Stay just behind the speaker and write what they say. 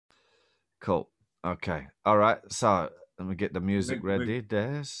Cool. Okay. All right. So let me get the music We're ready.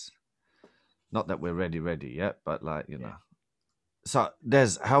 Des. Not that we're ready yet, but like, you know. So,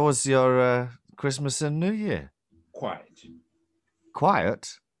 Des, how was your Christmas and New Year? quiet,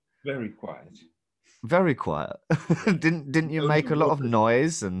 Quiet? very quiet. Very quiet. Yeah. Didn't The you only make a lot of raucous,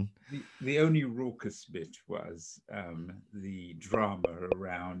 noise and the only raucous bit was the drama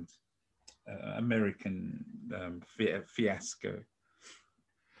around American fiasco.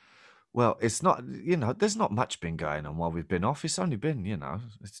 well, it's not, there's not much been going on while we've been off. It's only been,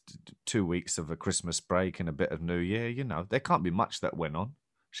 it's 2 weeks of a Christmas break and a bit of New Year, There can't be much that went on,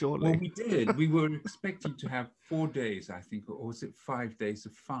 surely. Well, we did. We were expecting to have 4 days, I think, or was it 5 days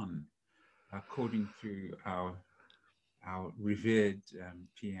of fun, according to our revered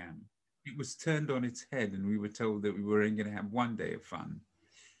PM. It was turned on its head, and we were told that we were only going to have 1 day of fun.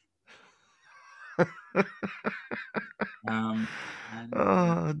 And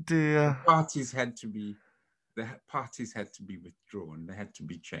Oh dear. the parties had to be withdrawn. They had to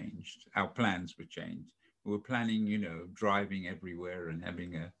be changed. Our plans were changed. We were planning, driving everywhere and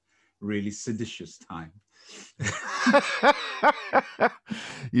having a really seditious time.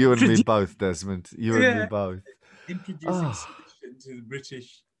 You and me both, Desmond. You and me both. Introducing sedition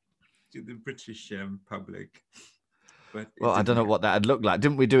to the British public. But well, I don't know what that'd look like.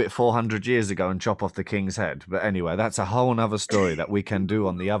 Didn't we do it 400 years ago and chop off the king's head? But anyway, that's a whole other story that we can do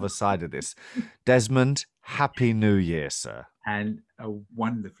on the other side of this. Desmond, Happy New Year, sir. And a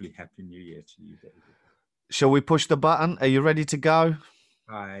wonderfully Happy New Year to you, David. Shall we push the button? Are you ready to go?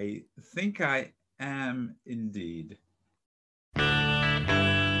 I think I am indeed.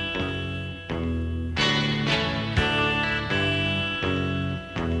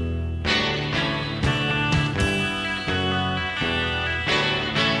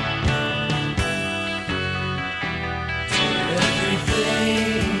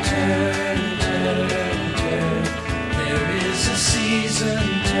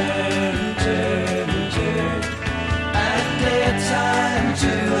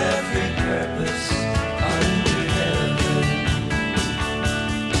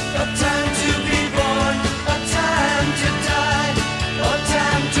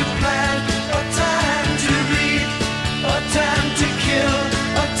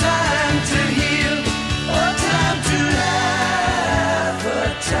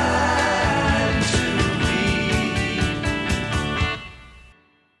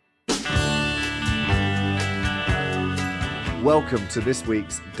 Welcome to this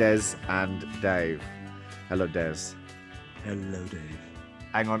week's Des and Dave. Hello, Des. Hello, Dave.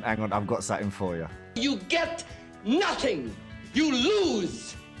 Hang on. I've got something for you. You get nothing. You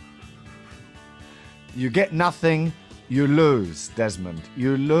lose. You get nothing. You lose, Desmond.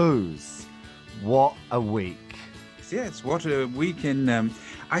 You lose. What a week. Yes, what a week. And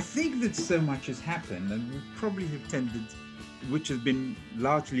I think that so much has happened, and we probably have tended, which has been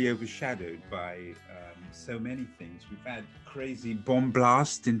largely overshadowed by so many things. We've had crazy bomb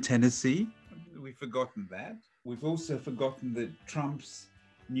blast in Tennessee. We've forgotten that. We've also forgotten that Trump's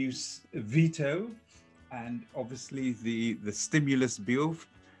new veto, and obviously the stimulus bill,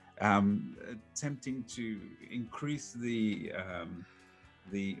 attempting to increase the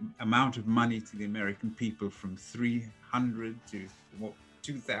amount of money to the American people from 300 to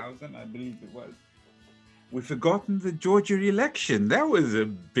 2,000, I believe it was. We've forgotten the Georgia election. That was a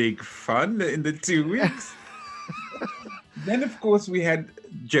big fun in the 2 weeks. Then, of course, we had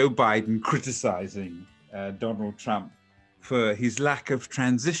Joe Biden criticizing Donald Trump for his lack of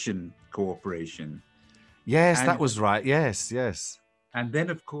transition cooperation. Yes, that was right. Yes. And then,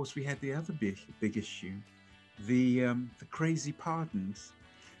 of course, we had the other big issue, the crazy pardons,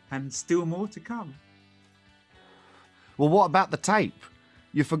 and still more to come. Well, what about the tape?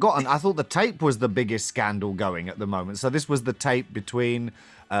 You've forgotten. I thought the tape was the biggest scandal going at the moment. So this was the tape between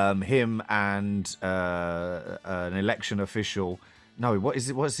him and an election official. No, what is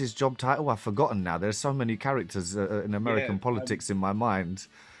it? What's his job title? I've forgotten now. There's so many characters in American politics in my mind.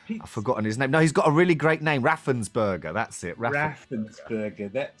 I've forgotten his name. No, he's got a really great name. Raffensperger. That's it.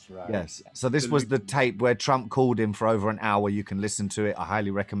 Raffensperger. That's right. Yes. So this was the tape where Trump called him for over an hour. You can listen to it. I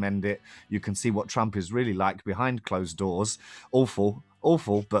highly recommend it. You can see what Trump is really like behind closed doors.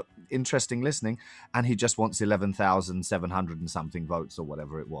 Awful, but interesting listening. And he just wants 11,700 and something votes or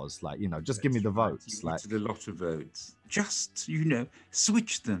whatever it was. Like, just give me the votes. He wanted a lot of votes. Just,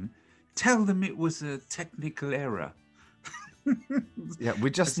 switch them. Tell them it was a technical error. Yeah,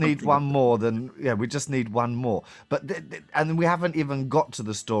 we just need one more. But and we haven't even got to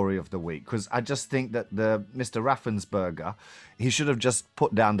the story of the week, because I just think that the Mr. Raffensperger, he should have just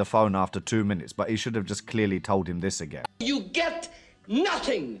put down the phone after 2 minutes, but he should have just clearly told him this again. You get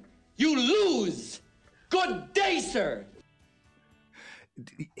nothing. You lose. Good day, sir.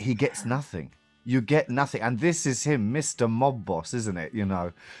 He gets nothing. You get nothing. And this is him, Mr. Mob Boss, isn't it? You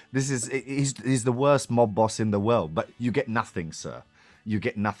know, he's the worst mob boss in the world, but you get nothing, sir. You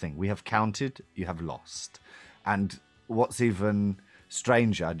get nothing. We have counted, you have lost. And what's even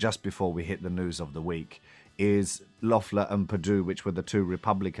stranger, just before we hit the news of the week, is Loeffler and Perdue, which were the two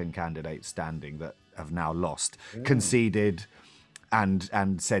Republican candidates standing that have now lost, conceded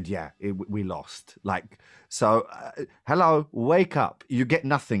and said, we lost. Like, so, hello, wake up. You get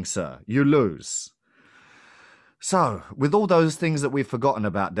nothing, sir. You lose. So, with all those things that we've forgotten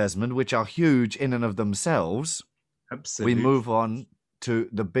about, Desmond, which are huge in and of themselves, Absolutely. we move on to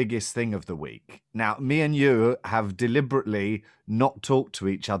the biggest thing of the week. Now, me and you have deliberately not talked to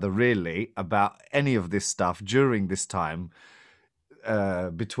each other really about any of this stuff during this time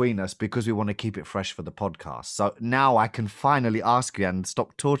between us, because we want to keep it fresh for the podcast. So now I can finally ask you and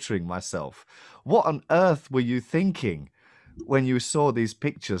stop torturing myself. What on earth were you thinking when you saw these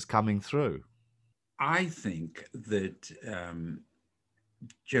pictures coming through? I think that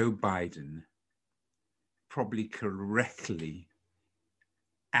Joe Biden probably correctly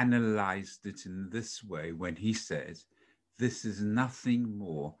analyzed it in this way when he says this is nothing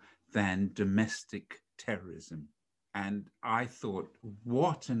more than domestic terrorism. And I thought,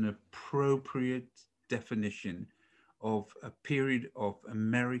 what an appropriate definition of a period of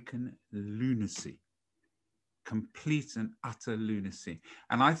American lunacy, complete and utter lunacy.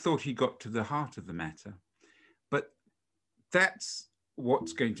 And I thought he got to the heart of the matter. But that's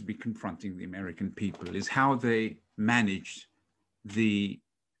what's going to be confronting the American people, is how they managed the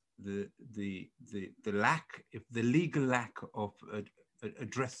lack, if the legal lack of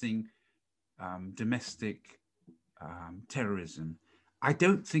addressing domestic terrorism. I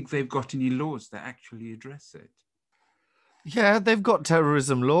don't think they've got any laws that actually address it. Yeah, they've got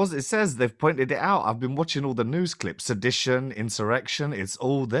terrorism laws. It says they've pointed it out. I've been watching all the news clips, sedition, insurrection, it's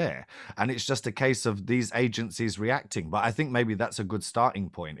all there. And it's just a case of these agencies reacting. But I think maybe that's a good starting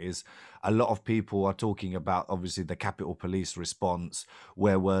point, is a lot of people are talking about, obviously, the Capitol Police response,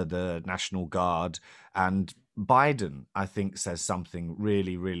 where were the National Guard, and Biden, I think, says something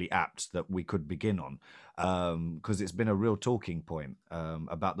really, really apt that we could begin on, because it's been a real talking point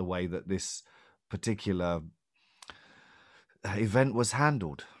about the way that this particular event was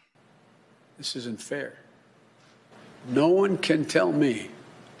handled. This isn't fair. No one can tell me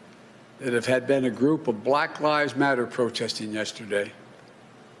that if had been a group of Black Lives Matter protesting yesterday,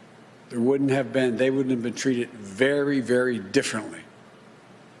 they wouldn't have been treated very, very differently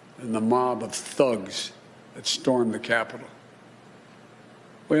than the mob of thugs that stormed the Capitol.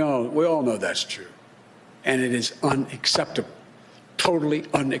 We all know that's true. And it is unacceptable, totally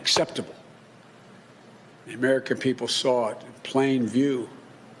unacceptable. The American people saw it in plain view,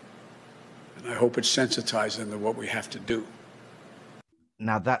 and I hope it sensitized them to what we have to do.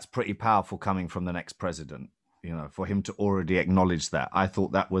 Now, that's pretty powerful coming from the next president, you know, for him to already acknowledge that. I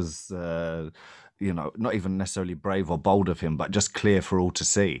thought that was, not even necessarily brave or bold of him, but just clear for all to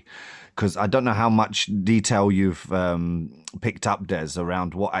see. Because I don't know how much detail you've picked up, Des,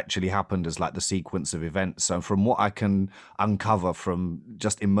 around what actually happened as like the sequence of events. So from what I can uncover from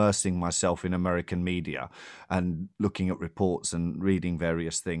just immersing myself in American media and looking at reports and reading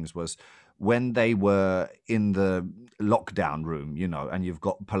various things, was when they were in the lockdown room, and you've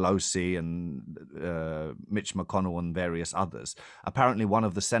got Pelosi and Mitch McConnell and various others, apparently one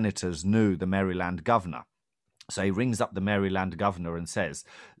of the senators knew the Maryland governor. So he rings up the Maryland governor and says,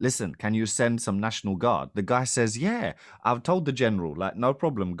 listen, can you send some National Guard? The guy says, yeah, I've told the general, no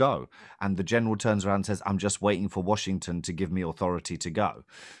problem, go. And the general turns around and says, I'm just waiting for Washington to give me authority to go.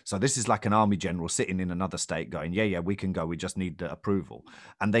 So this is like an army general sitting in another state going, yeah, we can go. We just need the approval.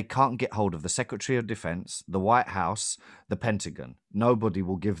 And they can't get hold of the Secretary of Defense, the White House, the Pentagon. Nobody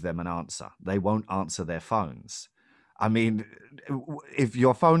will give them an answer. They won't answer their phones. I mean, if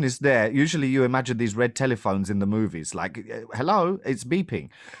your phone is there, usually you imagine these red telephones in the movies, like, hello, it's beeping.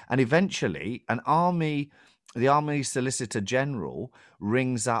 And eventually the Army Solicitor General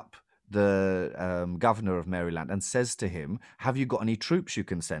rings up the governor of Maryland and says to him, have you got any troops you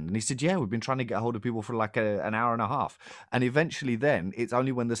can send? And he said, yeah, we've been trying to get a hold of people for like an hour and a half. And eventually then it's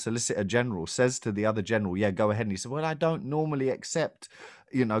only when the Solicitor General says to the other general, yeah, go ahead. And he said, well, I don't normally accept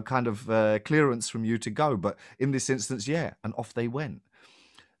clearance from you to go. But in this instance, yeah. And off they went.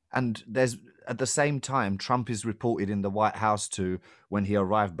 And there's, at the same time, Trump is reported in the White House when he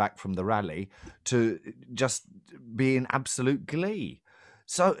arrived back from the rally, to just be in absolute glee.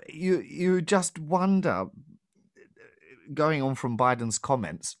 So you just wonder, going on from Biden's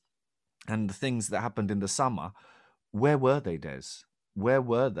comments and the things that happened in the summer, where were they, Des? Where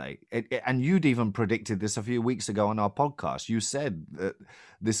were they? And you'd even predicted this a few weeks ago on our podcast. You said that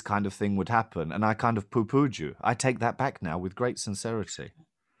this kind of thing would happen, and I kind of poo-pooed you. I take that back now with great sincerity.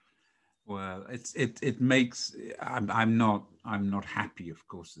 Well, it makes I'm not happy, of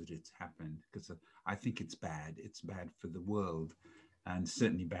course, that it's happened, because I think it's bad. It's bad for the world, and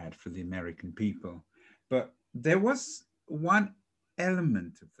certainly bad for the American people. But there was one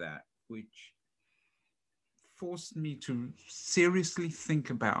element of that which forced me to seriously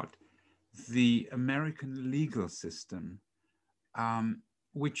think about the American legal system,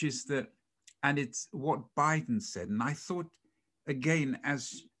 which is that, and it's what Biden said. And I thought, again,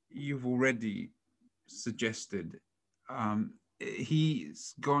 as you've already suggested,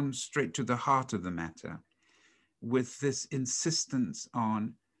 he's gone straight to the heart of the matter with this insistence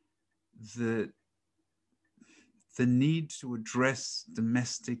on the need to address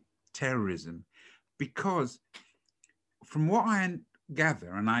domestic terrorism. Because from what I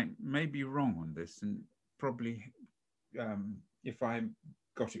gather, and I may be wrong on this, and probably if I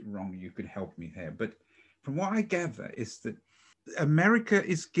got it wrong, you could help me here. But from what I gather is that America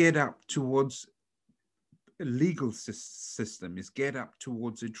is geared up towards a legal system, is geared up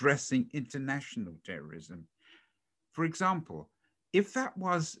towards addressing international terrorism. For example, if that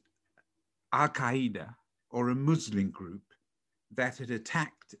was Al-Qaeda or a Muslim group that had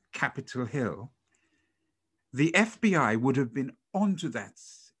attacked Capitol Hill, the FBI would have been onto that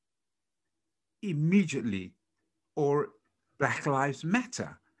immediately, or Black Lives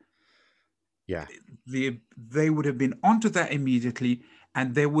Matter. Yeah. They would have been onto that immediately,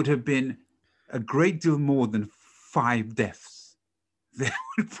 and there would have been a great deal more than 5 deaths. There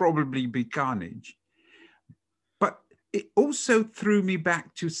would probably be carnage. But it also threw me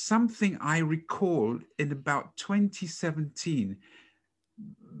back to something I recalled in about 2017,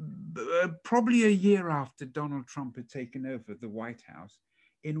 probably a year after Donald Trump had taken over the White House,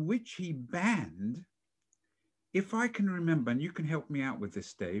 in which he banned, if I can remember, and you can help me out with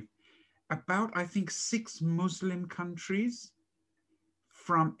this, Dave, about, I think, 6 Muslim countries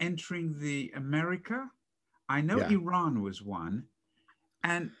from entering the America. I know Iran was one,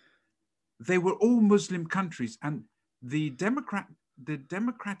 and they were all Muslim countries. And the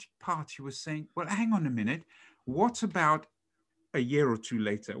Democratic Party was saying, well, hang on a minute, what about a year or two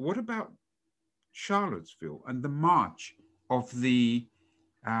later, what about Charlottesville and the march of the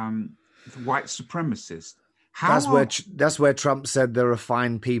white supremacists? That's where Trump said there are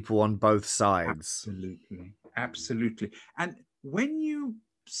fine people on both sides. Absolutely. And when you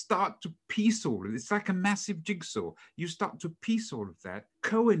start to piece all of it, it's like a massive jigsaw. You start to piece all of that.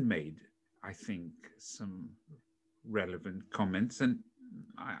 Cohen made, I think, some relevant comments, and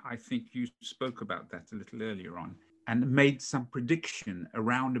I think you spoke about that a little earlier on, and made some prediction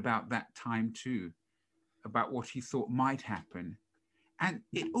around about that time too, about what he thought might happen. And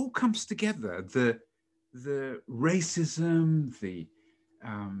it all comes together. The racism, the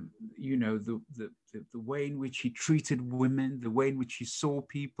way in which he treated women, the way in which he saw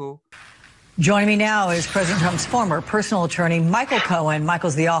people. Joining me now is President Trump's former personal attorney, Michael Cohen.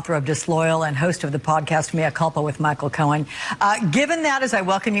 Michael's the author of Disloyal and host of the podcast Mea Culpa with Michael Cohen. Given that, as I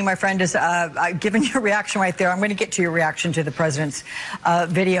welcome you, my friend, given your reaction right there, I'm going to get to your reaction to the president's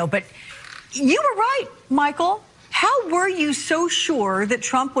video. But you were right, Michael. How were you so sure that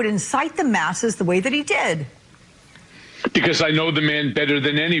Trump would incite the masses the way that he did? Because I know the man better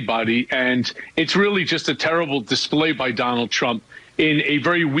than anybody, and it's really just a terrible display by Donald Trump in a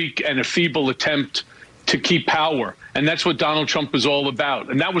very weak and a feeble attempt to keep power. And that's what Donald Trump was all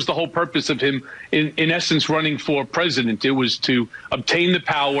about. And that was the whole purpose of him, in essence, running for president. It was to obtain the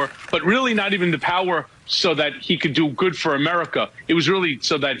power, but really not even the power so that he could do good for America. It was really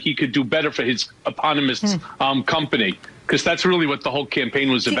so that he could do better for his eponymous company, because that's really what the whole campaign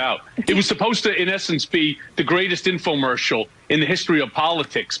was about. It was supposed to, in essence, be the greatest infomercial in the history of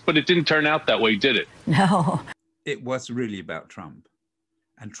politics, but it didn't turn out that way, did it? No. It was really about Trump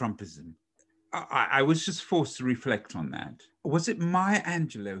and Trumpism. I was just forced to reflect on that. Was it Maya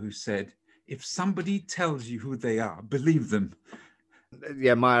Angelou who said, if somebody tells you who they are, believe them?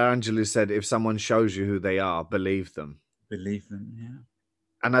 Yeah, Maya Angelou said, if someone shows you who they are, believe them. Believe them, yeah.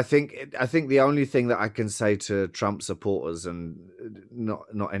 And I think the only thing that I can say to Trump supporters, and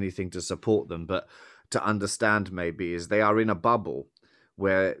not anything to support them, but to understand maybe, is they are in a bubble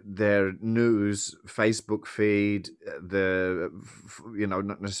where their news, Facebook feed,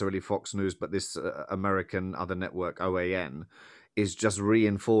 not necessarily Fox News, but this American other network, OAN, is just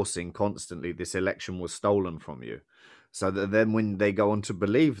reinforcing constantly this election was stolen from you. So that then when they go on to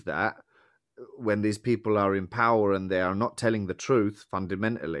believe that, when these people are in power and they are not telling the truth,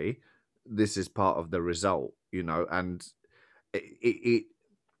 fundamentally, this is part of the result, and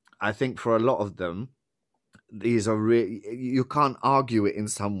I think for a lot of them, these are really, you can't argue it in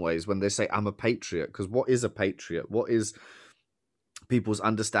some ways when they say I'm a patriot, because what is a patriot? What is people's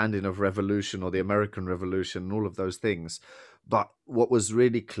understanding of revolution or the American Revolution and all of those things? But what was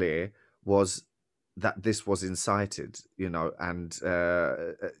really clear was that this was incited, and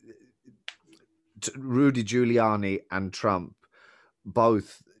Rudy Giuliani and Trump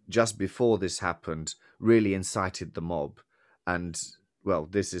both, just before this happened, really incited the mob. And, well,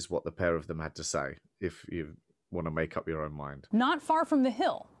 this is what the pair of them had to say, if you want to make up your own mind. Not far from the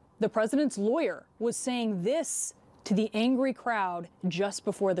Hill, the president's lawyer was saying this to the angry crowd just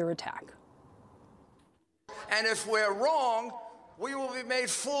before their attack. And if we're wrong, we will be made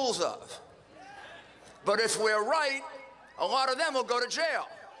fools of. But if we're right, a lot of them will go to jail.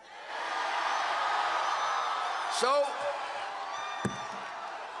 So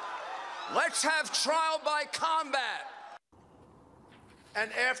let's have trial by combat.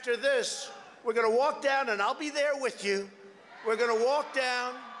 And after this, we're going to walk down, and I'll be there with you. We're going to walk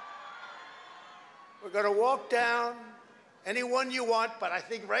down. We're going to walk down anyone you want, but I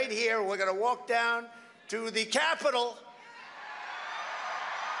think right here, we're going to walk down to the Capitol.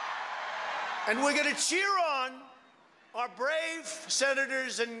 And we're going to cheer on our brave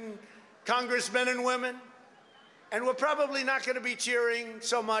senators and congressmen and women. And we're probably not going to be cheering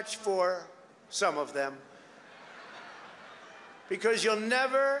so much for some of them, because you'll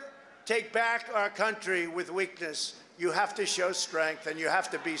never take back our country with weakness. You have to show strength, and you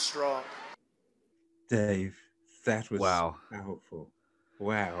have to be strong. Dave, that was wow. Powerful.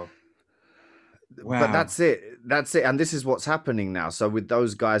 Wow. But that's it. And this is what's happening now. So with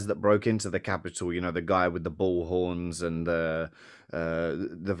those guys that broke into the Capitol, the guy with the bull horns and the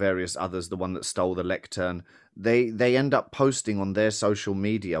various others, the one that stole the lectern, they end up posting on their social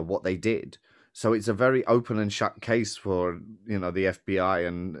media what they did. So it's a very open and shut case for, the FBI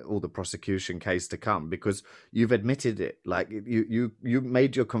and all the prosecution case to come, because you've admitted it. Like you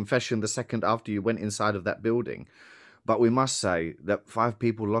made your confession the second after you went inside of that building. But we must say that 5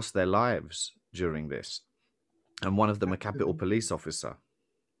 people lost their lives during this, and one of them a Capitol Police officer.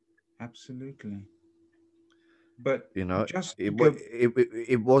 Absolutely. But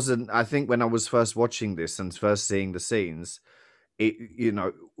it wasn't. I think when I was first watching this and first seeing the scenes,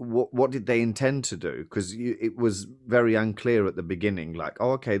 what did they intend to do? Because it was very unclear at the beginning. Like,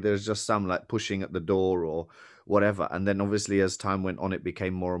 oh, okay, there's just some like pushing at the door or whatever, and then obviously as time went on, it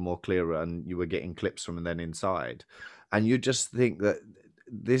became more and more clearer, and you were getting clips from then inside, and you just think that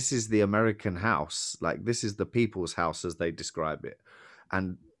this is the American house, like this is the people's house as they describe it,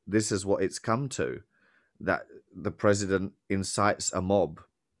 and this is what it's come to, that the president incites a mob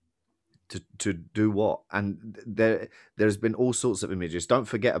to do what? And there's been all sorts of images. Don't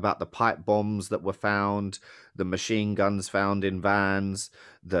forget about the pipe bombs that were found, the machine guns found in vans,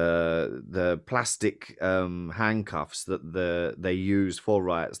 the plastic handcuffs that they use for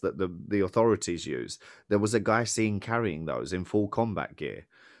riots, that the authorities use. There was a guy seen carrying those in full combat gear.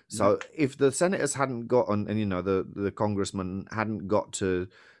 So if the senators hadn't got on, and the congressmen hadn't got to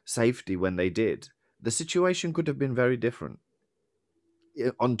safety when they did, the situation could have been very different.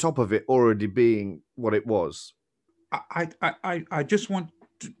 On top of it already being what it was. I just want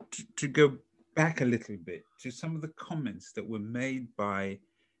to go back a little bit to some of the comments that were made by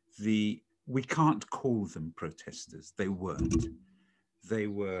we can't call them protesters. They weren't. They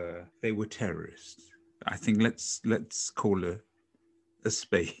were terrorists. I think let's call a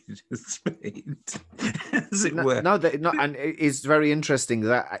spade a spade, as it were. No, and it's very interesting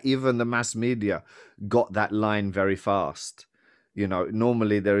that even the mass media got that line very fast.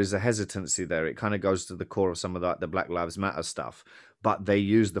 Normally there is a hesitancy there. It kind of goes to the core of some of the Black Lives Matter stuff, but they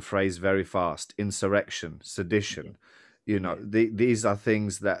use the phrase very fast: insurrection, sedition. These are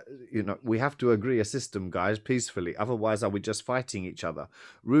things that, we have to agree a system, guys, peacefully. Otherwise, are we just fighting each other?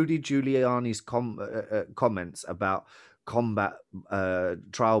 Rudy Giuliani's comments about combat,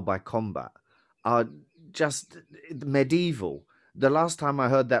 trial by combat, are just medieval. The last time I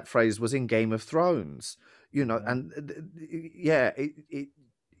heard that phrase was in Game of Thrones. And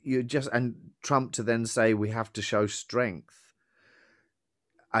and Trump to then say we have to show strength.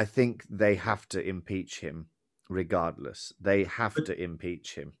 I think they have to impeach him regardless. They have to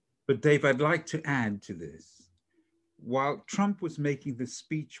impeach him. But Dave, I'd like to add to this. While Trump was making the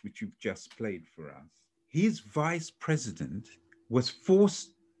speech which you've just played for us, his vice president was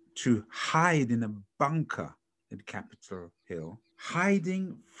forced to hide in a bunker at Capitol Hill,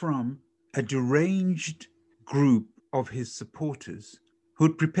 hiding from a deranged group of his supporters who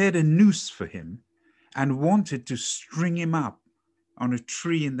had prepared a noose for him and wanted to string him up on a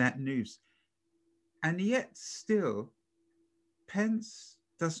tree in that noose. And yet still, Pence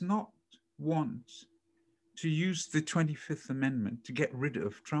does not want to use the 25th Amendment to get rid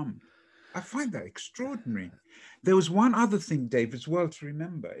of Trump. I find that extraordinary. There was one other thing, Dave, as well to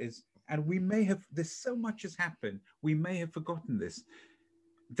remember is, and we may have, there's so much has happened, we may have forgotten this.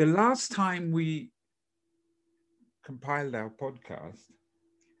 The last time we compiled our podcast,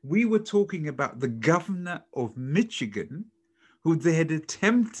 we were talking about the governor of Michigan, who they had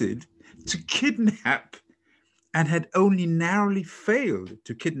attempted to kidnap and had only narrowly failed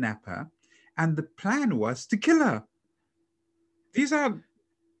to kidnap her. And the plan was to kill her. These are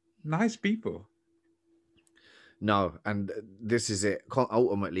nice people. No, and this is it.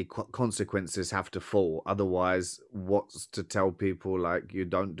 Ultimately, consequences have to fall. Otherwise, what's to tell people like you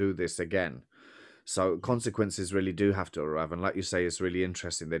don't do this again? So consequences really do have to arrive. And like you say, it's really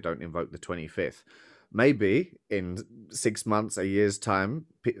interesting they don't invoke the 25th. Maybe in 6 months, a year's time,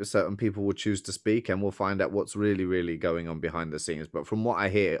 certain people will choose to speak and we'll find out what's really, really going on behind the scenes. But from what I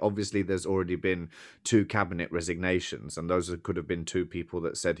hear, obviously there's already been 2 cabinet resignations, and those could have been 2 people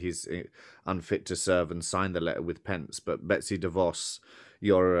that said he's unfit to serve and signed the letter with Pence. But Betsy DeVos,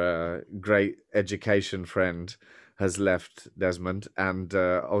 your great education friend, has left, Desmond, and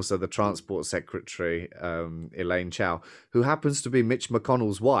also the Transport Secretary, Elaine Chao, who happens to be Mitch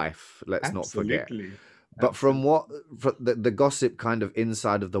McConnell's wife, let's not forget. But from what the gossip kind of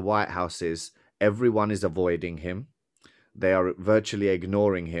inside of the White House is, everyone is avoiding him. They are virtually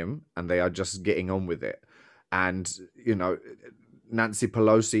ignoring him, and they are just getting on with it. And, you know, Nancy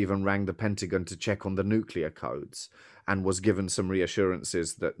Pelosi even rang the Pentagon to check on the nuclear codes and was given some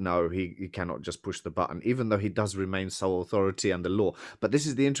reassurances that no, he cannot just push the button, even though he does remain sole authority under law. But this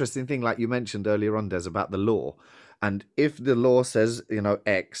is the interesting thing, like you mentioned earlier on, Des, about the law. And if the law says, you know,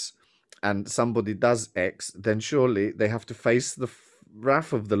 X, and somebody does X, then surely they have to face the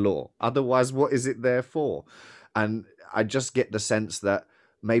wrath of the law. Otherwise, what is it there for? And I just get the sense that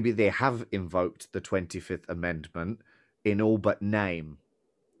maybe they have invoked the 25th Amendment in all but name,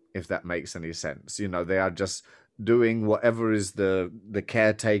 if that makes any sense. You know, they are just doing whatever is the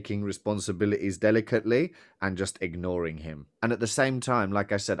caretaking responsibilities delicately and just ignoring him. And at the same time,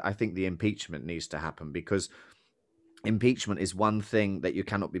 like I said, I think the impeachment needs to happen, because impeachment is one thing that you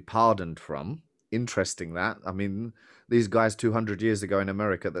cannot be pardoned from. Interesting that. I mean, these guys 200 years ago in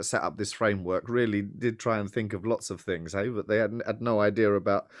America that set up this framework really did try and think of lots of things, hey? But they had no idea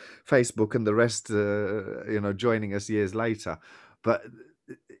about Facebook and the rest, joining us years later. But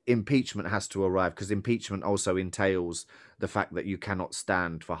impeachment has to arrive, because impeachment also entails the fact that you cannot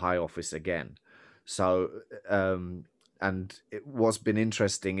stand for high office again. So, what's been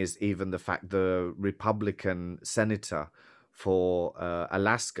interesting is even the fact the Republican senator for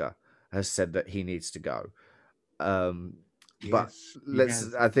Alaska has said that he needs to go. But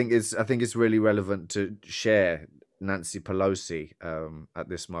I think it's really relevant to share Nancy Pelosi at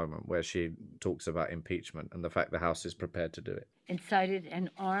this moment, where she talks about impeachment and the fact the House is prepared to do it. Incited an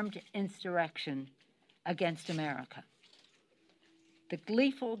armed insurrection against America. The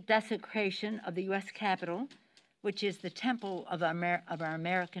gleeful desecration of the U.S. Capitol, which is the temple of our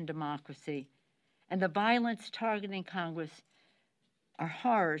American democracy, and the violence targeting Congress are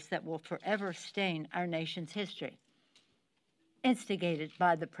horrors that will forever stain our nation's history, instigated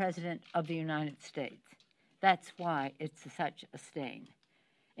by the President of the United States. That's why it's such a stain.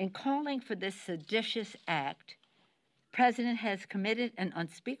 In calling for this seditious act, the President has committed an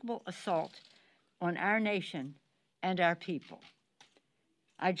unspeakable assault on our nation and our people.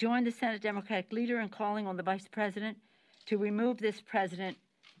 I join the Senate Democratic leader in calling on the Vice President to remove this President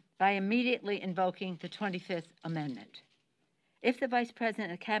by immediately invoking the 25th Amendment. If the Vice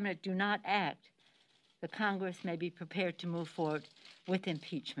President and the Cabinet do not act, the Congress may be prepared to move forward with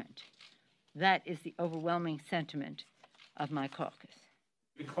impeachment. That is the overwhelming sentiment of my caucus.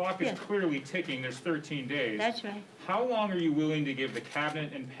 The clock is clearly ticking. There's 13 days. That's right. How long are you willing to give the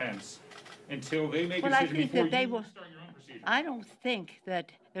Cabinet and Pence until they make a decision before you start your own procedure? I don't think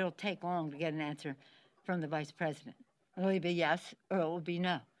that it'll take long to get an answer from the Vice President. It'll either be yes or it will be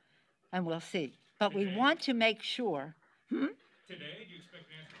no, and we'll see. But we want to make sure. Today? Do you expect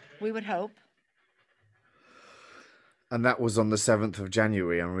an answer today? We would hope. And that was on the 7th of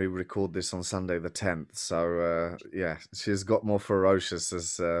January, and we record this on Sunday the 10th. So, she's got more ferocious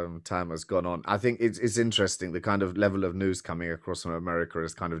as time has gone on. I think it's interesting, the kind of level of news coming across from America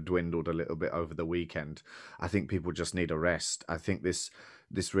has kind of dwindled a little bit over the weekend. I think people just need a rest. I think this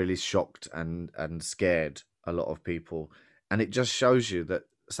really shocked and scared a lot of people. And it just shows you that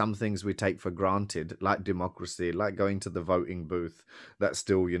some things we take for granted, like democracy, like going to the voting booth, that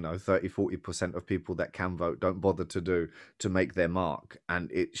still, 30-40% of people that can vote don't bother to do to make their mark. And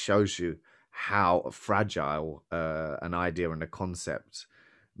it shows you how fragile an idea and a concept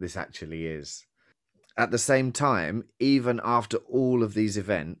this actually is. At the same time, even after all of these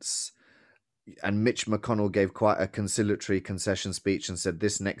events, and Mitch McConnell gave quite a conciliatory concession speech and said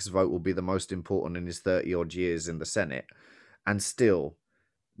this next vote will be the most important in his 30-odd years in the Senate, and still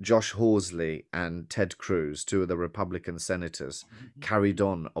Josh Horsley and Ted Cruz, two of the Republican senators, carried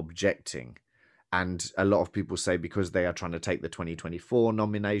on objecting. And a lot of people say because they are trying to take the 2024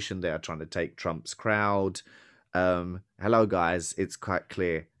 nomination, they are trying to take Trump's crowd. Hello, guys. It's quite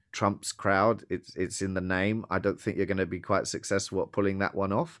clear. Trump's crowd, it's in the name. I don't think you're going to be quite successful at pulling that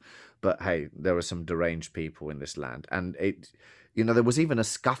one off. But hey, there are some deranged people in this land. And there was even a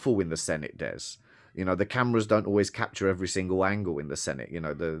scuffle in the Senate, Des. The cameras don't always capture every single angle in the Senate,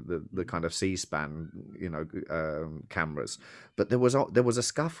 the kind of C-SPAN, cameras. But there was a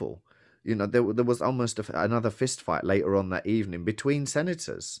scuffle. There was almost another fist fight later on that evening between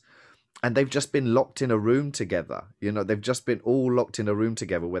senators. And they've just been locked in a room together. They've just been all locked in a room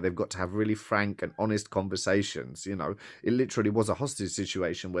together where they've got to have really frank and honest conversations. It literally was a hostage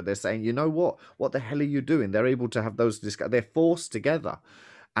situation where they're saying, you know what the hell are you doing? They're able to have those discussions. They're forced together.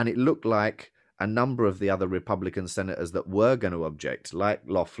 And it looked like a number of the other Republican senators that were going to object, like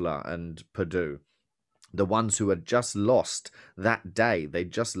Loeffler and Perdue, the ones who had just lost that day, they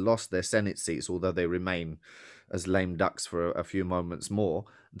just lost their Senate seats, although they remain as lame ducks for a few moments more,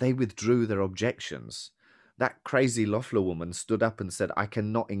 they withdrew their objections. That crazy Loeffler woman stood up and said, I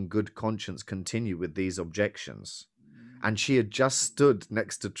cannot in good conscience continue with these objections. And she had just stood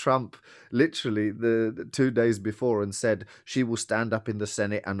next to Trump literally the 2 days before and said she will stand up in the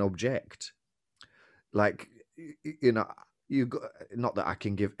Senate and object. Like, not that I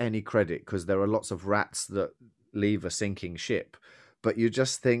can give any credit because there are lots of rats that leave a sinking ship, but you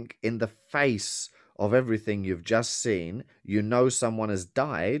just think in the face of everything you've just seen, someone has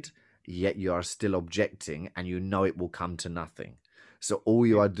died, yet you are still objecting and it will come to nothing. So all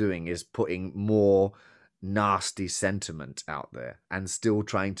you are doing is putting more nasty sentiment out there and still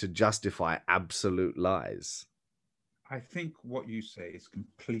trying to justify absolute lies. I think what you say is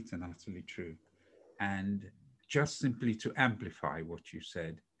complete and utterly true. And just simply to amplify what you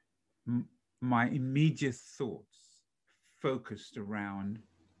said, my immediate thoughts focused around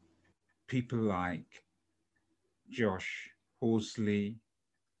people like Josh Horsley,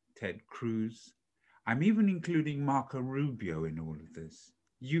 Ted Cruz. I'm even including Marco Rubio in all of this.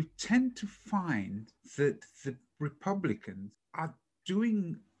 You tend to find that the Republicans are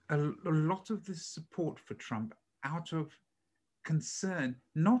doing a lot of this support for Trump out of concern,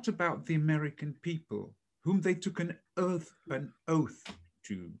 not about the American people, whom they took an oath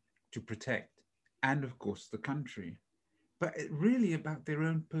to protect, and of course the country, but really about their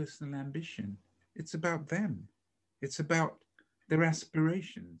own personal ambition. It's about them. It's about their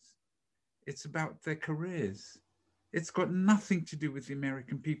aspirations. It's about their careers. It's got nothing to do with the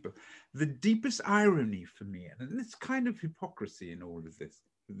American people. The deepest irony for me, and it's kind of hypocrisy in all of this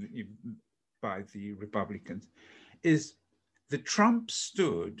by the Republicans, is that Trump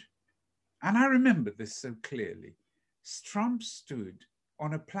stood, and I remember this so clearly, Trump stood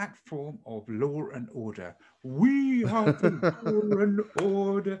on a platform of law and order. We are the law and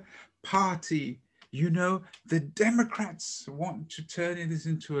order party. The Democrats want to turn this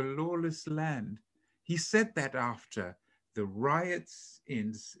into a lawless land. He said that after the riots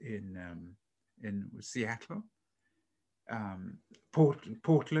in Seattle,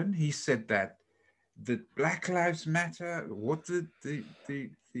 Portland. He said that Black Lives Matter, what the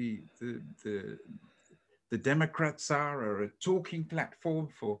Democrats are a talking platform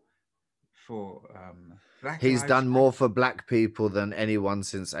for Black He's Lives done Matter. more for black people than anyone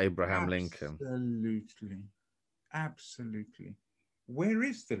since Abraham Lincoln. Absolutely. Where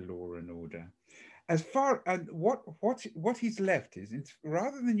is the law and order? As far as what he's left is,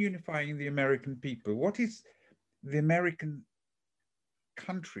 rather than unifying the American people, what is the American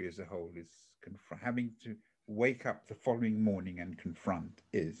country as a whole is having to wake up the following morning and confront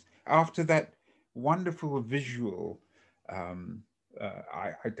is, after that wonderful visual, I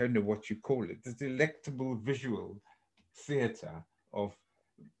don't know what you call it, the delectable visual theater of,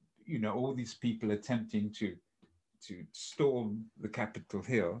 all these people attempting to storm the Capitol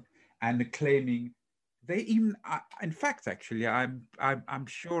Hill and claiming they even, in fact, actually, I'm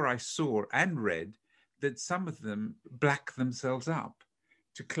sure I saw and read that some of them black themselves up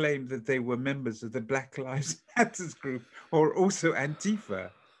to claim that they were members of the Black Lives Matter group or also Antifa.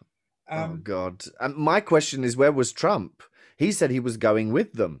 Oh, God. And my question is, where was Trump? He said he was going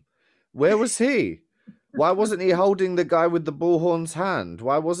with them. Where was he? Why wasn't he holding the guy with the bullhorn's hand?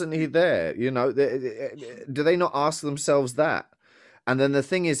 Why wasn't he there? Do they not ask themselves that? And then the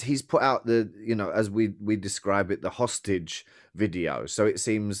thing is, he's put out the, as we describe it, the hostage video. So it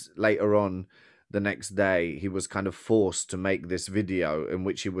seems later on the next day, he was kind of forced to make this video in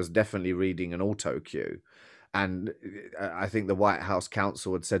which he was definitely reading an auto cue. And I think the White House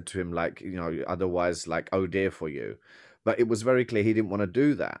counsel had said to him, like, otherwise, like, oh dear for you. But it was very clear he didn't want to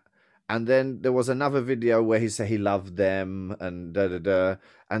do that. And then there was another video where he said he loved them and da-da-da.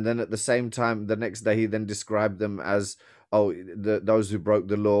 And then at the same time, the next day, he then described them as, oh, those who broke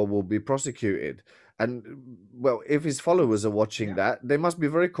the law will be prosecuted. And, well, if his followers are watching that, they must be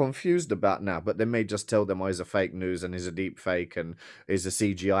very confused about now. But they may just tell them, oh, he's a fake news and he's a deep fake and he's a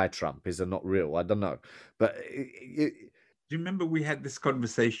CGI Trump. He's a not real. I don't know. But do you remember we had this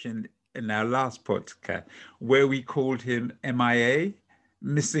conversation in our last podcast where we called him MIA,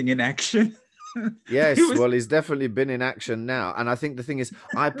 missing in action? Yes, well, he's definitely been in action now. And I think the thing is,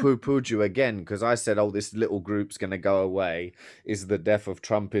 I poo-pooed you again because I said, oh, this little group's going to go away. Is the death of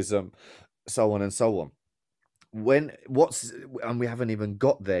Trumpism, so on and so on. And we haven't even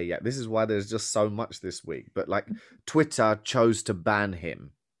got there yet. This is why there's just so much this week. But like Twitter chose to ban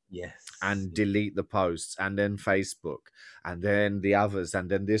him. Yes. And delete the posts, and then Facebook, and then the others, and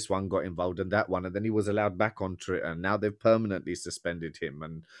then this one got involved and that one, and then he was allowed back on Twitter, and now they've permanently suspended him.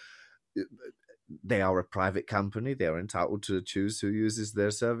 And they are a private company. They are entitled to choose who uses their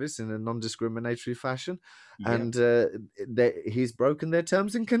service in a non-discriminatory fashion. Yeah. And he's broken their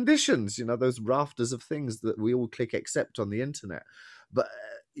terms and conditions, those rafters of things that we all click accept on the internet. But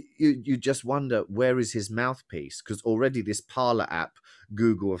you just wonder, where is his mouthpiece? Because already this Parler app,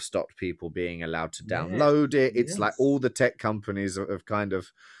 Google have stopped people being allowed to download it. It's like all the tech companies have kind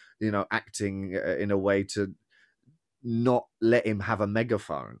of, acting in a way to not let him have a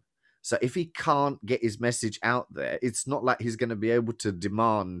megaphone. So if he can't get his message out there, it's not like he's going to be able to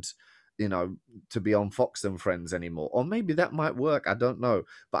demand, to be on Fox and Friends anymore. Or maybe that might work. I don't know.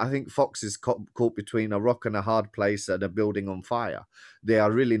 But I think Fox is caught between a rock and a hard place and a building on fire. They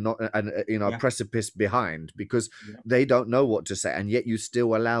are really not, a precipice behind, because they don't know what to say. And yet you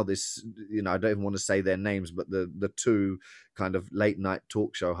still allow this, I don't even want to say their names, but the two kind of late night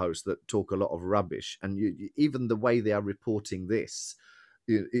talk show hosts that talk a lot of rubbish. And even the way they are reporting this,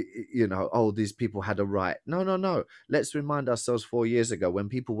 oh, these people had a right. No. Let's remind ourselves 4 years ago when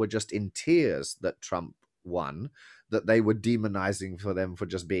people were just in tears that Trump won, that they were demonizing for them for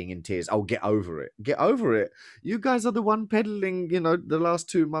just being in tears. Oh, get over it. Get over it. You guys are the one peddling, the last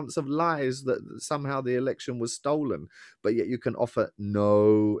 2 months of lies that somehow the election was stolen. But yet you can offer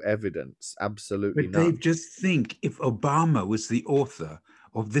no evidence. Absolutely none. But Dave, just think, if Obama was the author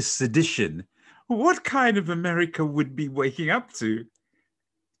of this sedition, what kind of America would be waking up to?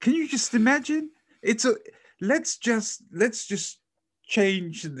 Can you just imagine? Let's just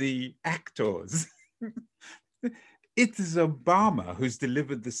change the actors. It is Obama who's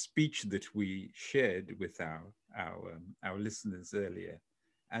delivered the speech that we shared with our listeners earlier,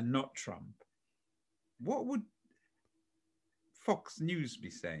 and not Trump. What would Fox News be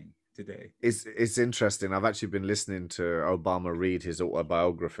saying today? It's interesting. I've actually been listening to Obama read his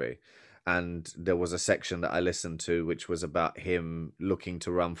autobiography. And there was a section that I listened to, which was about him looking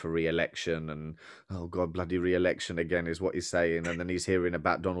to run for re-election, and oh God, bloody re-election again is what he's saying. And then he's hearing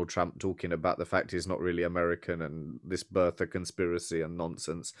about Donald Trump talking about the fact he's not really American and this birther conspiracy and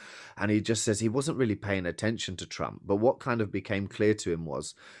nonsense. And he just says he wasn't really paying attention to Trump. But what kind of became clear to him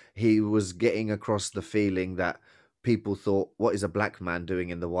was he was getting across the feeling that people thought, what is a black man doing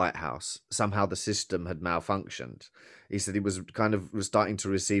in the White House? Somehow the system had malfunctioned. He said he was starting to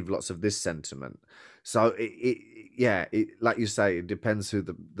receive lots of this sentiment. So, like you say, it depends who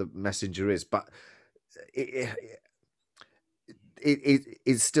the messenger is. But it's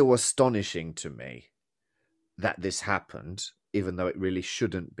still astonishing to me that this happened, even though it really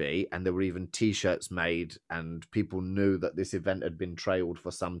shouldn't be. And there were even T-shirts made, and people knew that this event had been trailed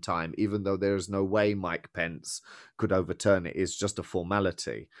for some time, even though there is no way Mike Pence could overturn it. It's just a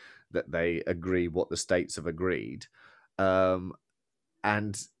formality that they agree what the states have agreed.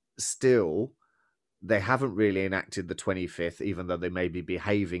 And still, they haven't really enacted the 25th, even though they may be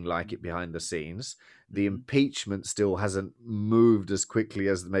behaving like it behind the scenes. The impeachment still hasn't moved as quickly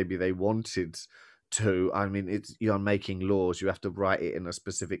as maybe they wanted to. I mean, you're making laws, you have to write it in a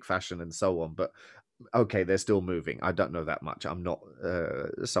specific fashion and so on. But okay, they're still moving. I don't know that much. I'm not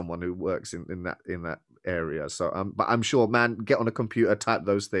someone who works in that area. So, but I'm sure, man, get on a computer, type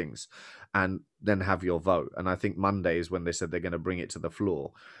those things, and then have your vote. And I think Monday is when they said they're going to bring it to the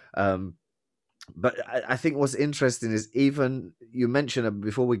floor. But I think what's interesting is, even you mentioned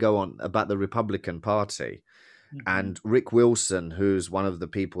before we go on about the Republican Party, And Rick Wilson, who's one of the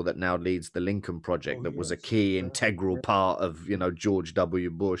people that now leads the Lincoln Project, that was a key integral part of, George W.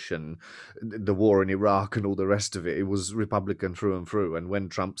 Bush and the war in Iraq and all the rest of it. It was Republican through and through. And when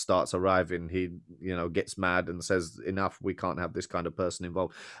Trump starts arriving, he, gets mad and says, enough, we can't have this kind of person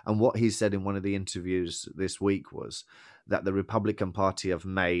involved. And what he said in one of the interviews this week was that the Republican Party have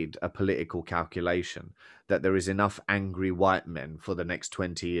made a political calculation that there is enough angry white men for the next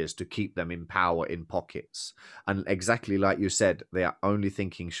 20 years to keep them in power in pockets. And exactly like you said, they are only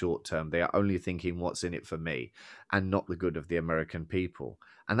thinking short term. They are only thinking what's in it for me and not the good of the American people.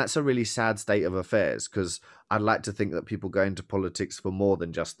 And that's a really sad state of affairs, because I'd like to think that people go into politics for more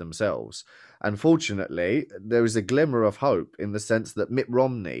than just themselves. Unfortunately, there is a glimmer of hope in the sense that Mitt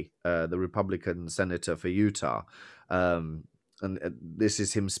Romney, the Republican senator for Utah, and this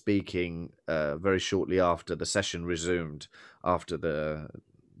is him speaking very shortly after the session resumed, after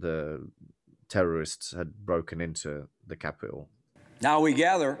the terrorists had broken into the Capitol. Now we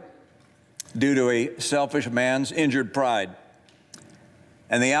gather due to a selfish man's injured pride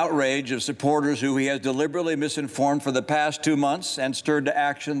and the outrage of supporters who he has deliberately misinformed for the past 2 months and stirred to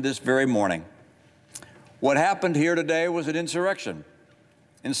action this very morning. What happened here today was an insurrection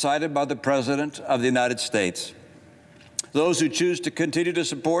incited by the President of the United States. Those who choose to continue to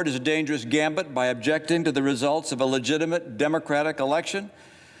support his dangerous gambit by objecting to the results of a legitimate democratic election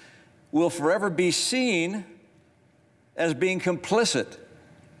will forever be seen as being complicit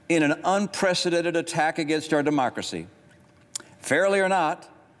in an unprecedented attack against our democracy. Fairly or not,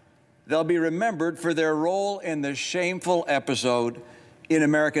 they'll be remembered for their role in the shameful episode in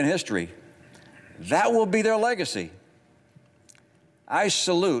American history. That will be their legacy. I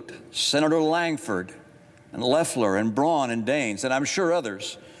salute Senator Langford and Loeffler and Braun and Daines, and I'm sure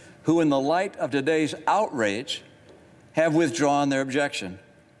others, who in the light of today's outrage have withdrawn their objection.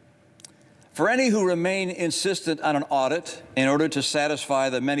 For any who remain insistent on an audit in order to satisfy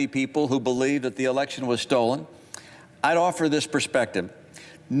the many people who believe that the election was stolen, I'd offer this perspective.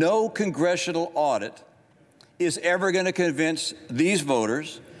 No congressional audit is ever going to convince these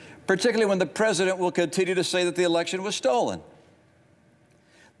voters, particularly when the president will continue to say that the election was stolen.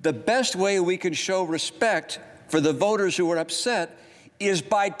 The best way we can show respect for the voters who are upset is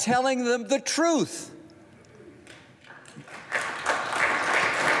by telling them the truth.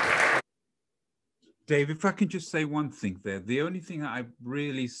 Dave, if I can just say one thing there, the only thing I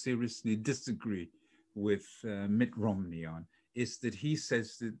really seriously disagree with Mitt Romney on is that he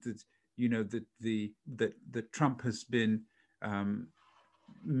says that Trump has been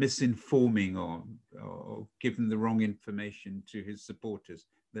misinforming or given the wrong information to his supporters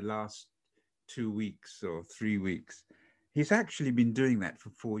the last 2 weeks or 3 weeks. He's actually been doing that for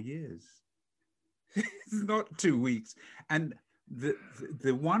 4 years. It's not 2 weeks. And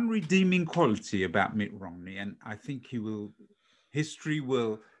the one redeeming quality about Mitt Romney, and I think history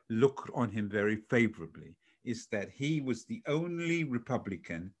will look on him very favorably, is that he was the only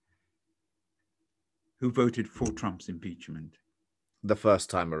Republican who voted for Trump's impeachment. The first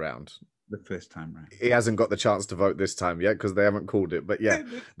time around. The first time around. He hasn't got the chance to vote this time yet because they haven't called it. But yeah,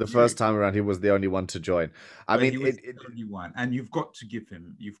 the first time around, he was the only one to join. He was the only one, and you've got to give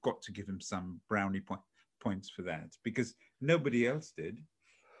him some brownie points for that, because nobody else did.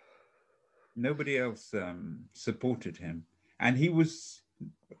 Nobody else supported him, and he was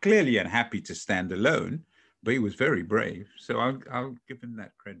clearly unhappy to stand alone, but he was very brave. So I'll give him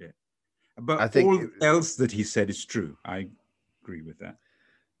that credit. But I think all else that he said is true. I agree with that.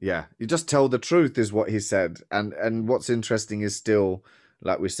 Yeah, you just tell the truth is what he said. And what's interesting is still,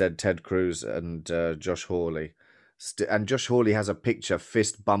 like we said, Ted Cruz and Josh Hawley. And Josh Hawley has a picture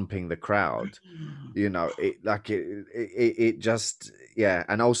fist bumping the crowd. It just, yeah.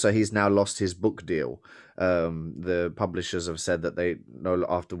 And also he's now lost his book deal. The publishers have said that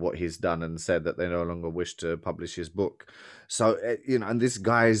after what he's done, and said that they no longer wish to publish his book. So, and this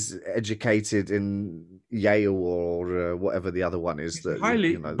guy's educated in Yale or whatever the other one is.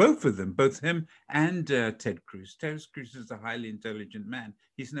 Both of them, both him and Ted Cruz. Ted Cruz is a highly intelligent man.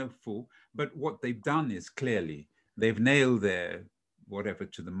 He's no fool. But what they've done is clearly they've nailed their whatever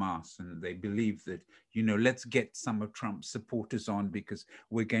to the mast, and they believe that, let's get some of Trump's supporters on because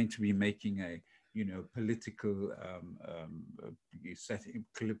we're going to be making a, political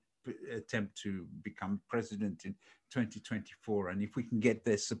attempt to become president in 2024. And if we can get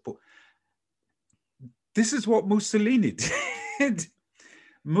their support, this is what Mussolini did.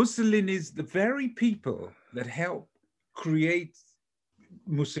 Mussolini is the very people that help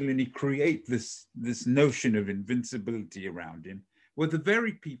Mussolini create this notion of invincibility around him, were the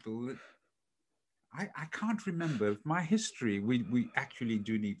very people that I can't remember my history. We actually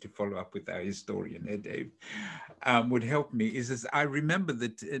do need to follow up with our historian here, Dave. Would help me. Is I remember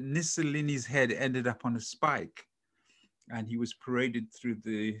that Mussolini's head ended up on a spike, and he was paraded through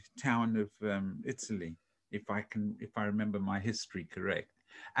the town of Italy. If I remember my history correct,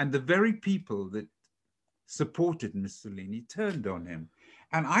 and the very people that supported Mussolini turned on him,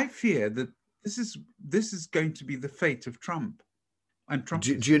 and I fear that this is going to be the fate of Trump. And Trump.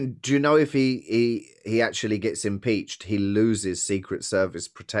 Do you know if he actually gets impeached, he loses Secret Service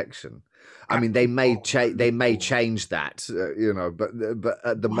protection? I mean, they may change that, but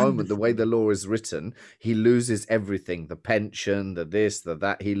at the moment, the way the law is written, he loses everything: the pension, the this, the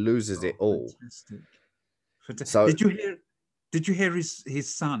that. He loses it all. Fantastic. So, did you hear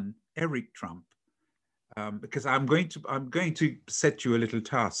his son Eric Trump? Because I'm going to set you a little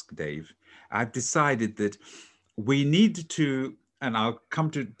task, Dave. I've decided that we need to, and I'll come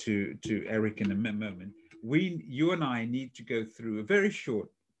to Eric in a moment. You and I need to go through a very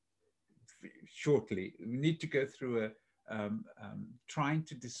shortly. We need to go through trying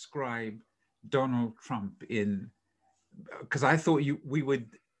to describe Donald Trump because I thought we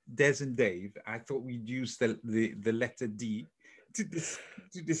would, Des and Dave. I thought we'd use the letter D to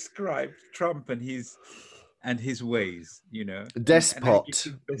describe Trump and his ways, Despot,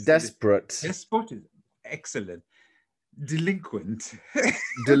 desperate. Despot is excellent. Delinquent.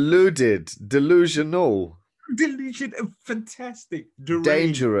 Deluded, delusional. Fantastic.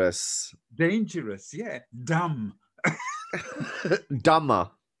 Dangerous. Dangerous, yeah. Dumb.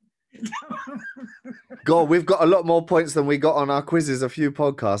 Dumber. God, we've got a lot more points than we got on our quizzes a few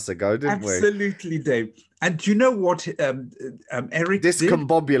podcasts ago, didn't we? Absolutely, Dave. And do you know what Eric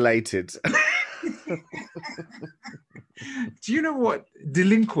discombobulated. Do you know what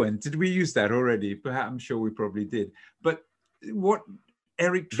delinquent? Did we use that already? Perhaps I'm sure we probably did. But what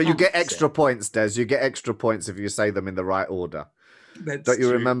Eric Trump But you get extra points, Des. You get extra points if you say them in the right order. Don't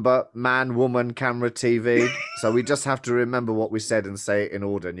you remember? Man, woman, camera, TV. So we just have to remember what we said and say it in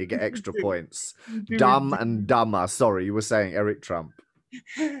order, and you get extra points. Dumb and dumber. Sorry, you were saying Eric Trump.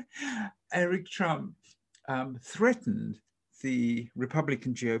 Eric Trump threatened the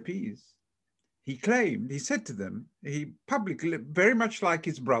Republican GOPs. He said to them, he publicly, very much like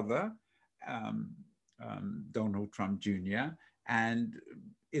his brother, Donald Trump Jr., and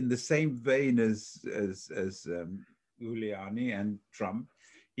in the same vein as Giuliani and Trump,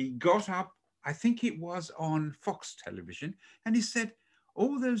 he got up, I think it was on Fox television, and he said,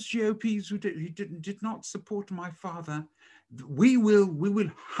 all those GOPs who did not support my father, we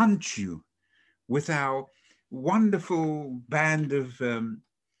will hunt you with our wonderful band of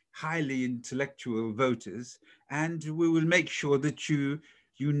highly intellectual voters, and we will make sure that you'll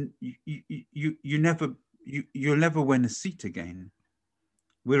never win a seat again.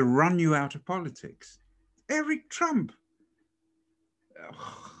 We'll run you out of politics. Eric Trump.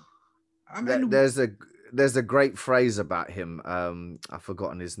 There's a great phrase about him. I've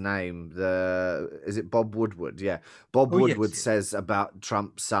forgotten his name. Is it Bob Woodward? Yeah, Bob Woodward says about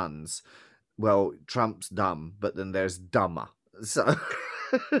Trump's sons. Well, Trump's dumb, but then there's dumber. So,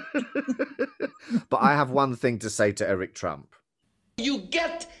 but I have one thing to say to Eric Trump. You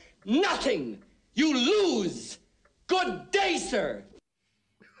get nothing. You lose. Good day, sir.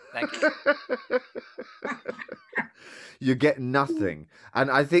 Thank you. You get nothing.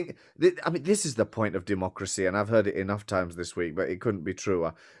 And I think, this is the point of democracy, and I've heard it enough times this week, but it couldn't be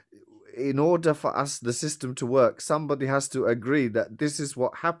truer. In order for the system to work, somebody has to agree that this is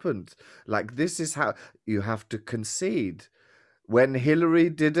what happened. Like, this is how you have to concede. When Hillary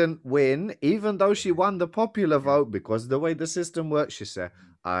didn't win, even though she won the popular vote, because the way the system works, she said,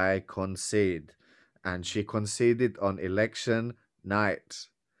 I concede. And she conceded on election night.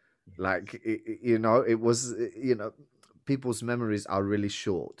 Like, it was, people's memories are really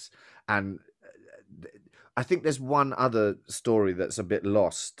short. And I think there's one other story that's a bit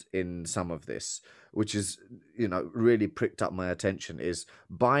lost in some of this, which is, really pricked up my attention, is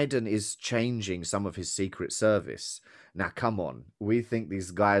Biden is changing some of his Secret Service. Now, come on. We think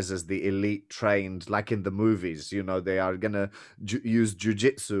these guys as the elite trained, like in the movies, they are going to use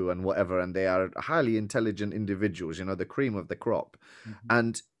jujitsu and whatever, and they are highly intelligent individuals, the cream of the crop. Mm-hmm.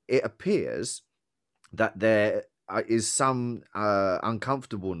 And it appears that there is some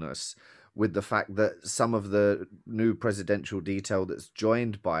uncomfortableness with the fact that some of the new presidential detail that's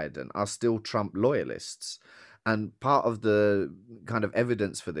joined Biden are still Trump loyalists. And part of the kind of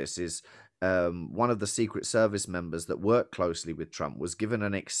evidence for this is one of the Secret Service members that worked closely with Trump was given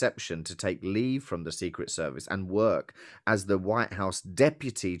an exception to take leave from the Secret Service and work as the White House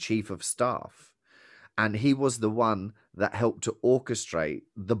deputy chief of staff. And he was the one that helped to orchestrate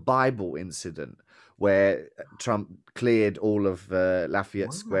the Bible incident, where Trump cleared all of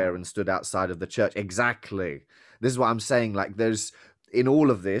Lafayette Square and stood outside of the church. Exactly. This is what I'm saying. Like, in all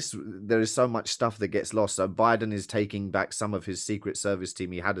of this, there is so much stuff that gets lost. So Biden is taking back some of his Secret Service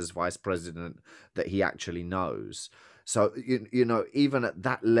team he had as vice president that he actually knows. So, you know, even at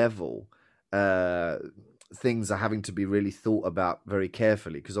that level, things are having to be really thought about very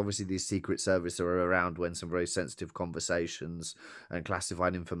carefully, because obviously these Secret Service are around when some very sensitive conversations and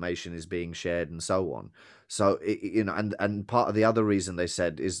classified information is being shared and so on. So, you know, and part of the other reason they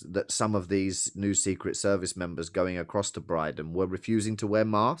said is that some of these new Secret Service members going across to Biden were refusing to wear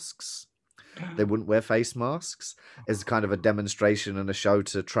masks. They wouldn't wear face masks as kind of a demonstration and a show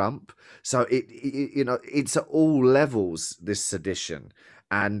to Trump. So you know, it's at all levels, this sedition,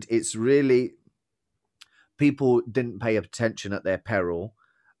 and it's really, people didn't pay attention at their peril.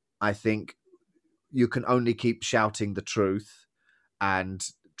 I think you can only keep shouting the truth and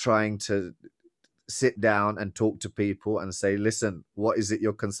trying to sit down and talk to people and say, listen, what is it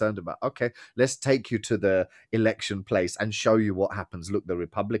you're concerned about? Okay, let's take you to the election place and show you what happens. Look, the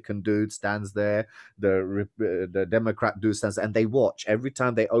Republican dude stands there, the Democrat dude stands there, and they watch. Every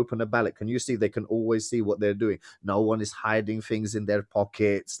time they open a ballot, can you see, they can always see what they're doing. No one is hiding things in their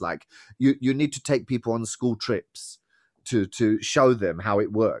pockets. Like, you need to take people on school trips to show them how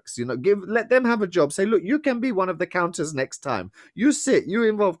it works. You know, let them have a job. Say, look, you can be one of the counters next time. You sit, you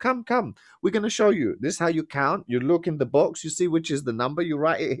involve. Come. We're going to show you. This is how you count. You look in the box. You see which is the number. You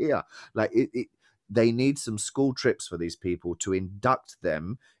write it here. Like, they need some school trips for these people to induct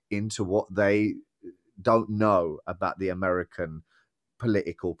them into what they don't know about the American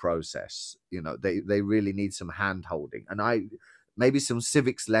political process. You know, they really need some hand holding, and maybe some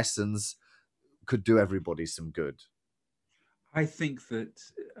civics lessons could do everybody some good. I think that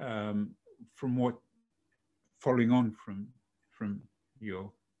following on from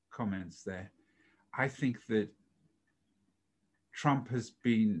your comments there, I think that Trump has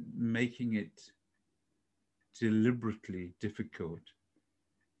been making it deliberately difficult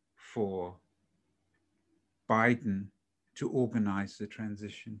for Biden to organize the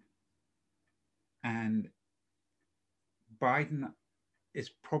transition. And Biden is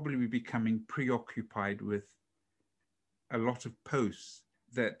probably becoming preoccupied with a lot of posts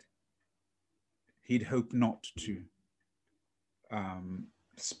that he'd hope not to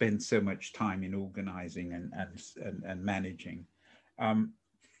spend so much time in organizing and managing.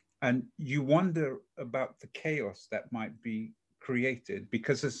 And you wonder about the chaos that might be created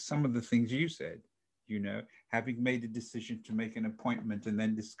because of some of the things you said, you know, having made a decision to make an appointment and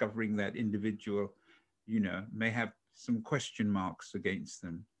then discovering that individual, you know, may have some question marks against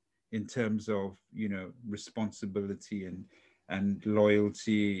them in terms of, you know, responsibility and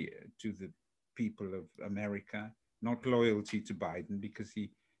loyalty to the people of America, not loyalty to Biden because he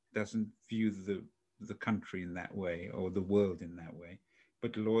doesn't view the country in that way or the world in that way,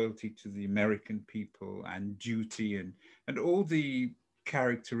 but loyalty to the American people and duty and all the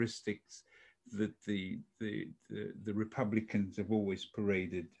characteristics that the Republicans have always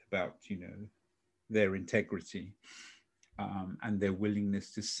paraded about, you know, their integrity. And their willingness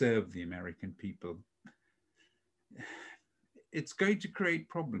to serve the American people. It's going to create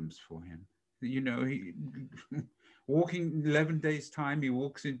problems for him. You know, he walking 11 days time, he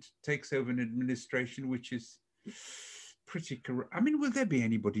takes over an administration which is pretty corrupt. I mean, will there be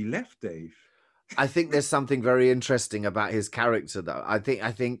anybody left, Dave? I think there's something very interesting about his character, though. I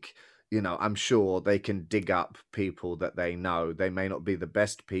think, you know, I'm sure they can dig up people that they know. They may not be the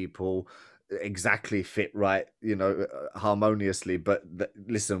best people, exactly fit right, you know, harmoniously, but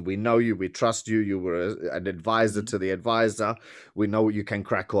listen, we know you, we trust you, you were an advisor to the advisor, we know you can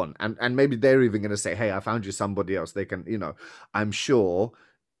crack on, and maybe they're even going to say, hey, I found you somebody else. They can, you know, I'm sure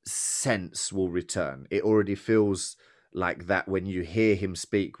sense will return. It already feels like that when you hear him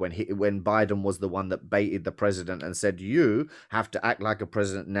speak, when Biden was the one that baited the president and said, you have to act like a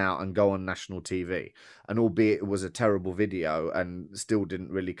president now and go on national TV. And albeit it was a terrible video and still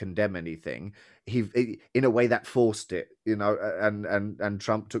didn't really condemn anything, he in a way that forced it, you know, and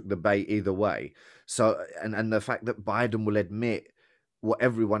Trump took the bait either way. So, and the fact that Biden will admit what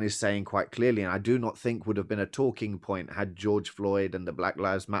everyone is saying quite clearly, and I do not think would have been a talking point had George Floyd and the Black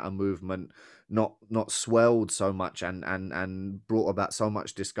Lives Matter movement not swelled so much and brought about so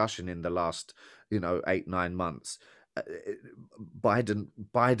much discussion in the last, you know, 8-9 months.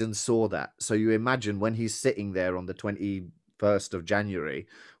 Biden saw that. So you imagine when he's sitting there on the 21st of January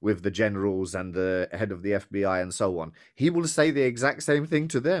with the generals and the head of the FBI and so on, he will say the exact same thing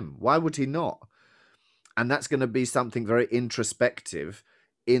to them. Why would he not? And that's going to be something very introspective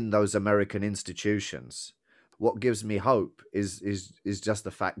in those American institutions. What gives me hope is just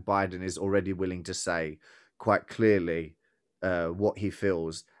the fact Biden is already willing to say quite clearly what he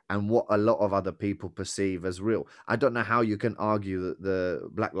feels and what a lot of other people perceive as real. I don't know how you can argue that the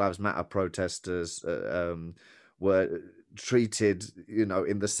Black Lives Matter protesters were treated,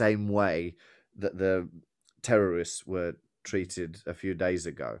 in the same way that the terrorists were treated a few days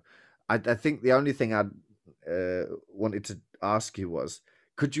ago. I think the only thing I wanted to ask you was,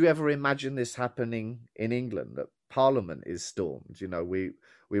 could you ever imagine this happening in England, that Parliament is stormed?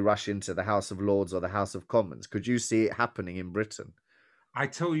 We rush into the House of Lords or the House of Commons. Could you see it happening in Britain? I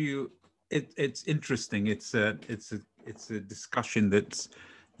tell you, it's interesting. It's a discussion that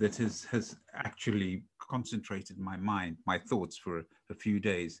has actually concentrated my thoughts for a few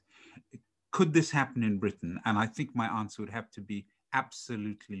days. Could this happen in Britain? And I think my answer would have to be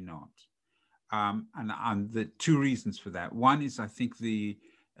absolutely not. And the two reasons for that. One is, I think the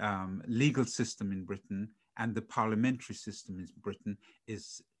legal system in Britain and the parliamentary system in Britain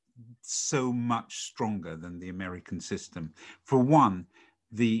is so much stronger than the American system. For one,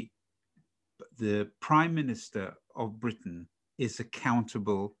 the Prime Minister of Britain is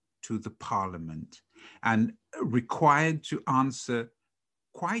accountable to the Parliament and required to answer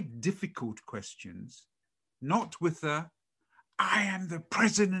quite difficult questions, not with I am the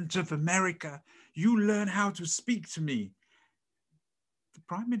President of America, you learn how to speak to me. The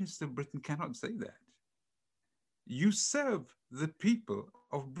Prime Minister of Britain cannot say that. You serve the people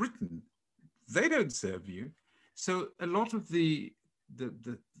of Britain. They don't serve you. So a lot of the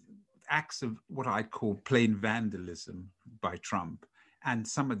acts of what I call plain vandalism by Trump and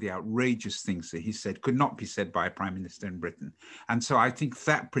some of the outrageous things that he said could not be said by a prime minister in Britain. And so I think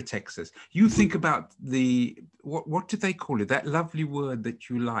that protects us. You think about what do they call it? That lovely word that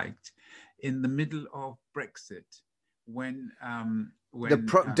you liked in the middle of Brexit when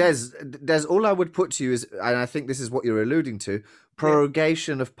Des, all I would put to you is, and I think this is what you're alluding to,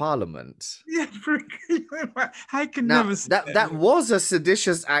 prorogation of Parliament. Yeah, I can never say that was a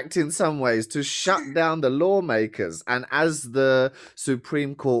seditious act in some ways, to shut down the lawmakers. And as the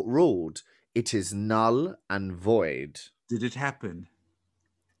Supreme Court ruled, it is null and void. Did it happen?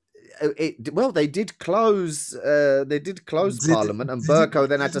 Well, they did close Parliament, and Bercow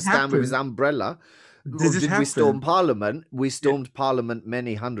then had to stand with his umbrella. Did we storm Parliament? We stormed Parliament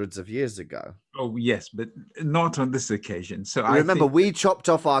many hundreds of years ago. Oh, yes, but not on this occasion. So remember, we chopped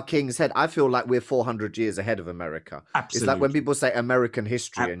off our king's head. I feel like we're 400 years ahead of America. Absolutely. It's like when people say American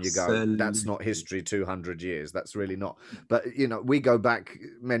history and you go, that's not history, 200 years. That's really not. But, we go back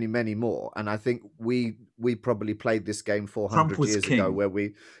many, many more. And I think we probably played this game 400 years ago where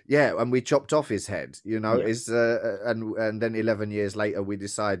we chopped off his head, and then 11 years later we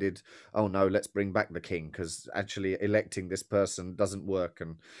decided, oh no, let's bring back the king, because actually electing this person doesn't work,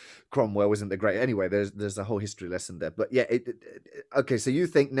 and Cromwell isn't the great. Anyway, there's a whole history lesson there. But yeah, okay, so you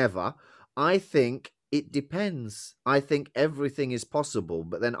think never. I think it depends. I think everything is possible.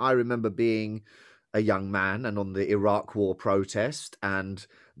 But then I remember being a young man and on the Iraq War protest, and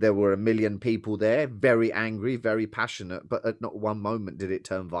there were 1 million people there, very angry, very passionate, but at not one moment did it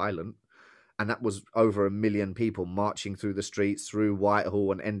turn violent. And that was over 1 million people marching through the streets, through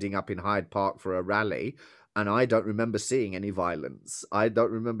Whitehall, and ending up in Hyde Park for a rally. And I don't remember seeing any violence. I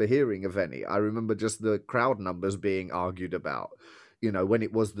don't remember hearing of any. I remember just the crowd numbers being argued about, when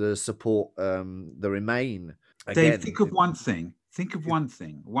it was the support, the Remain. Again, Dave, think of one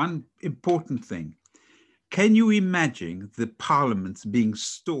thing, one important thing. Can you imagine the parliaments being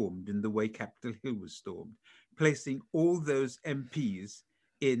stormed in the way Capitol Hill was stormed, placing all those MPs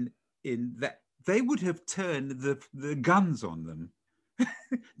in that? They would have turned the guns on them.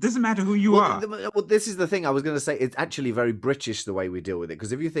 Doesn't matter who you are. Well, this is the thing I was going to say. It's actually very British the way we deal with it.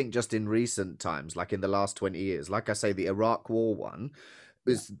 Because if you think just in recent times, like in the last 20 years, like I say, the Iraq War one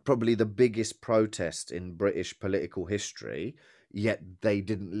is probably the biggest protest in British political history. Yet they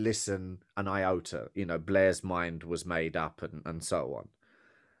didn't listen an iota. Blair's mind was made up and so on.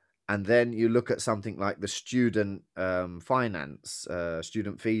 And then you look at something like the student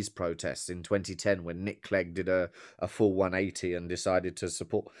student fees protests in 2010, when Nick Clegg did a full 180 and decided to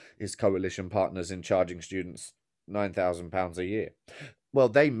support his coalition partners in charging students £9,000 a year. Well,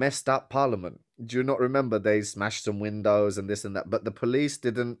 they messed up Parliament. Do you not remember? They smashed some windows and this and that, but the police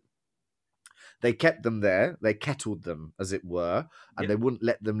didn't. They kept them there. They kettled them, as it were, and they wouldn't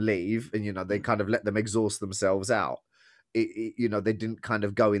let them leave. And, they kind of let them exhaust themselves out. They didn't kind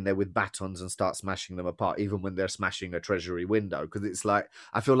of go in there with batons and start smashing them apart, even when they're smashing a Treasury window. Because it's like,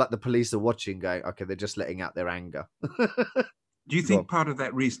 I feel like the police are watching going, okay, they're just letting out their anger. Do you think part of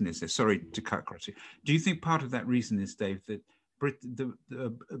that reason is, sorry to cut across you, do you think part of that reason is, Dave, that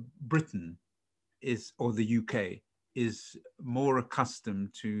Britain is, or the UK, is more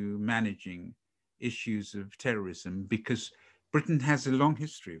accustomed to managing issues of terrorism because Britain has a long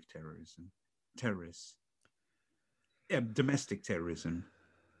history of terrorists, domestic terrorism,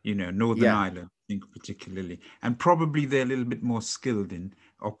 Northern Ireland, I think particularly, and probably they're a little bit more skilled in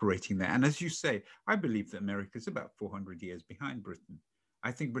operating there. And as you say, I believe that America is about 400 years behind Britain.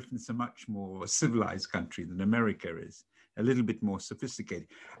 I think Britain's a much more civilized country than America is, a little bit more sophisticated.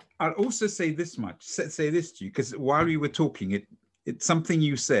 I'll also say this much, say this to you, because while we were talking, it's something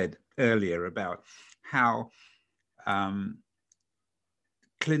you said earlier about how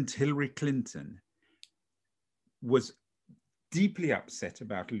Hillary Clinton was deeply upset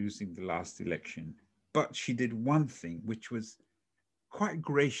about losing the last election, but she did one thing which was quite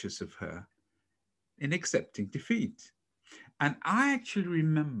gracious of her in accepting defeat. And I actually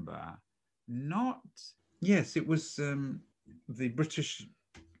remember it was the British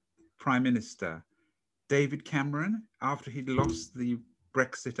Prime Minister, David Cameron, after he'd lost the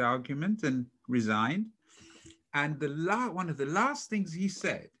Brexit argument and resigned. And one of the last things he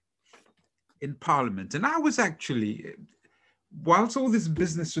said in Parliament, and I was actually, whilst all this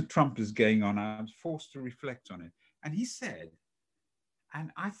business with Trump is going on, I was forced to reflect on it. And he said,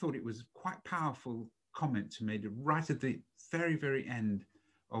 and I thought it was quite powerful comment made right at the very, very end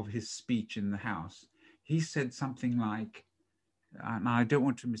of his speech in the House. He said something like, and I don't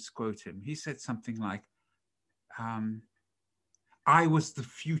want to misquote him, he said something like, I was the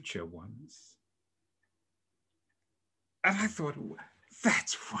future once. And I thought,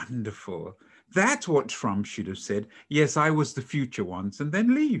 that's wonderful. That's what Trump should have said. Yes, I was the future once, and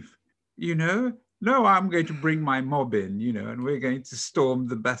then leave, No, I'm going to bring my mob in, and we're going to storm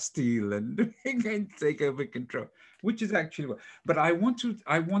the Bastille and we're going to take over control, which is actually what. But I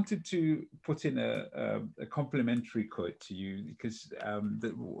wanted to put in a complimentary quote to you because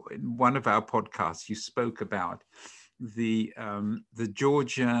in one of our podcasts you spoke about the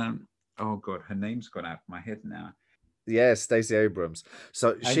Georgia. Oh God, her name's gone out of my head now. Yeah, Stacey Abrams.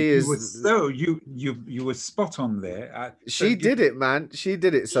 So she is. You were spot on there. She did it, man. She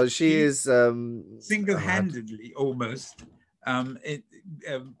did it. So she is single-handedly almost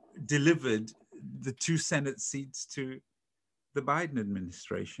delivered the 2 Senate seats to the Biden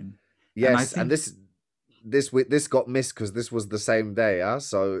administration. Yes, and this got missed because this was the same day,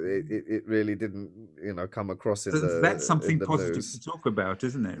 so it really didn't, come across in the. That's something positive news. to talk about,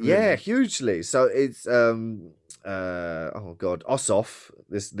 isn't it? Really? Yeah, hugely. So it's Ossoff,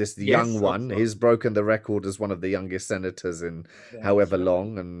 this young one. Ossoff. He's broken the record as one of the youngest senators in however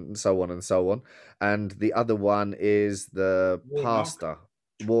long, and so on and so on. And the other one is the pastor.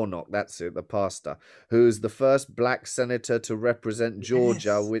 Warnock, that's it, the pastor, who's the first black senator to represent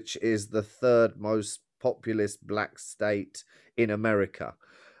Georgia, which is the third most populous black state in America.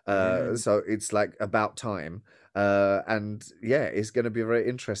 So it's like about time. And it's going to be very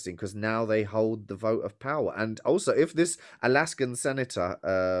interesting because now they hold the vote of power. And also, if this Alaskan senator,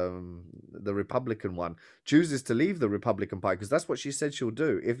 the Republican one, chooses to leave the Republican Party, because that's what she said she'll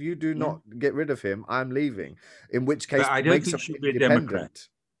do. If you do not get rid of him, I'm leaving. In which case, I don't think she'll be a Democrat.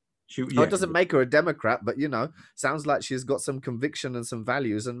 It doesn't make her a Democrat, but sounds like she's got some conviction and some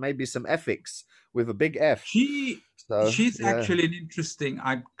values and maybe some ethics with a big F. She's actually an interesting.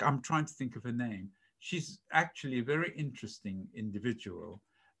 I'm trying to think of her name. She's actually a very interesting individual.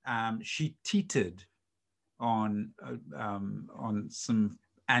 She teetered on some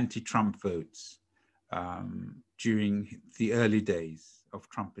anti-Trump votes during the early days of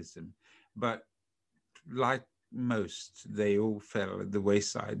Trumpism, but like most, they all fell at the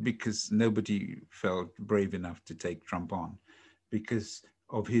wayside because nobody felt brave enough to take Trump on because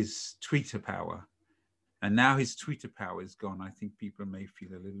of his Twitter power. And now his Twitter power is gone. I think people may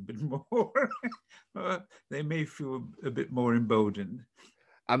feel a little bit more, they may feel a bit more emboldened.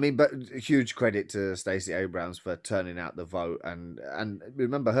 I mean, but huge credit to Stacey Abrams for turning out the vote, and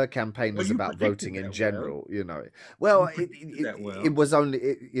remember her campaign was about voting in general. Well, it was only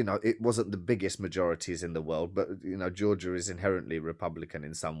it wasn't the biggest majorities in the world, but Georgia is inherently Republican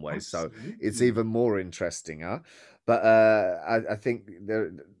in some ways, so it's even more interesting, huh? But I think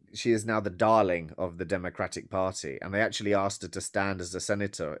she is now the darling of the Democratic Party, and they actually asked her to stand as a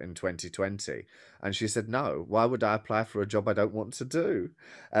senator in 2020, and she said no. Why would I apply for a job I don't want to do?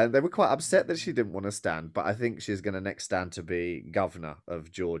 And they were quite upset that she didn't want to stand, but I think she's going to next stand to be governor of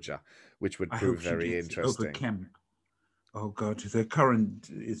Georgia, which would prove very interesting. Oh God, their current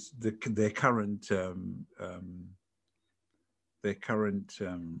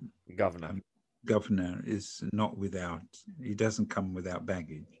governor is not without. He doesn't come without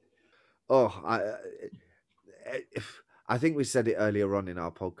baggage. Oh, I think we said it earlier on in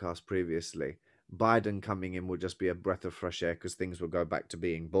our podcast previously. Biden coming in will just be a breath of fresh air because things will go back to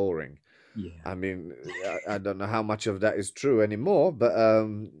being boring. Yeah. I mean, I don't know how much of that is true anymore, but I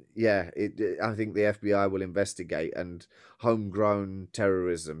think the FBI will investigate, and homegrown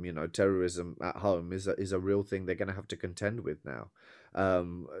terrorism, terrorism at home is a real thing they're going to have to contend with now.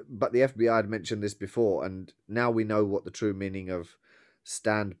 But the FBI had mentioned this before, and now we know what the true meaning of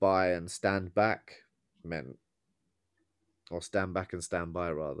stand by and stand back meant. Or stand back and stand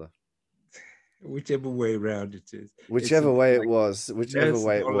by, rather. Whichever way around it is. Whichever way it was. Whichever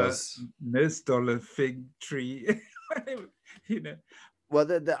way it was. Nurse dollar fig tree. Well,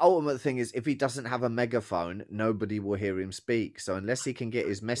 the ultimate thing is if he doesn't have a megaphone, nobody will hear him speak. So unless he can get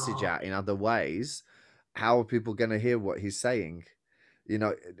his message out in other ways, how are people going to hear what he's saying?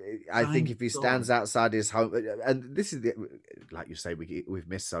 I think if he stands outside his home, and this is like you say, we've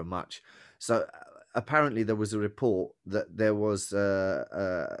missed so much. So apparently there was a report that there was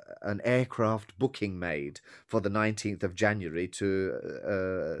an aircraft booking made for the 19th of January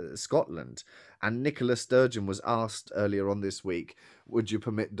to Scotland. And Nicola Sturgeon was asked earlier on this week, would you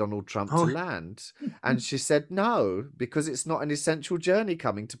permit Donald Trump to land? And she said no, because it's not an essential journey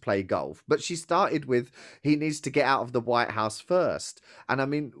coming to play golf. But she started with, he needs to get out of the White House first. And I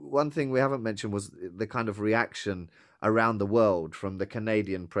mean, one thing we haven't mentioned was the kind of reaction around the world, from the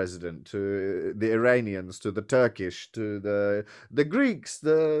Canadian president to the Iranians to the Turkish to the Greeks,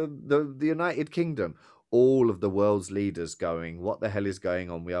 the United Kingdom. All of the world's leaders going, what the hell is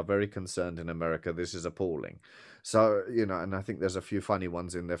going on? We are very concerned in America. This is appalling. So, and I think there's a few funny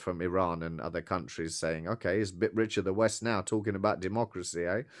ones in there from Iran and other countries saying, okay, it's a bit richer the West now, talking about democracy,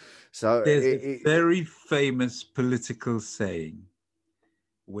 eh? So there's a very famous political saying,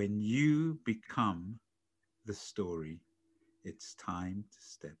 when you become the story, it's time to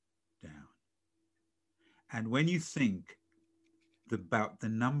step down. And when you think about the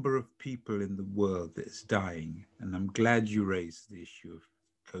number of people in the world that's dying, and I'm glad you raised the issue of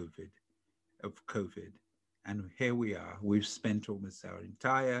COVID. And here we are, we've spent almost our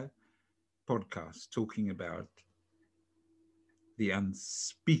entire podcast talking about the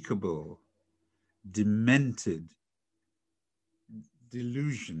unspeakable, demented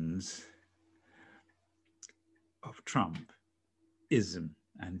delusions of Trumpism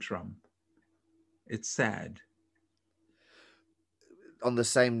and Trump. It's sad. On the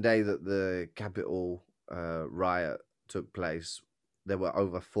same day that the Capitol riot took place, there were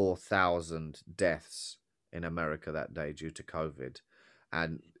over 4,000 deaths in America that day due to COVID.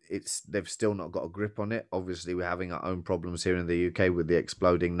 And they've still not got a grip on it. Obviously, we're having our own problems here in the UK with the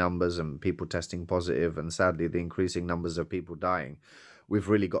exploding numbers and people testing positive, and sadly, the increasing numbers of people dying. We've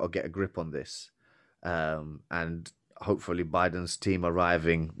really got to get a grip on this. And hopefully Biden's team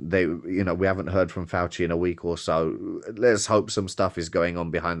arriving, we haven't heard from Fauci in a week or so. Let's hope some stuff is going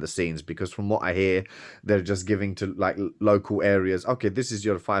on behind the scenes, because from what I hear, they're just giving to like local areas. Okay, this is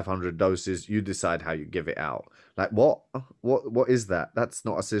your 500 doses. You decide how you give it out. Like what is that? That's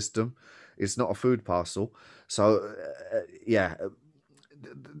not a system. It's not a food parcel. So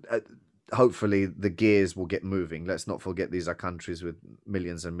hopefully the gears will get moving. Let's not forget these are countries with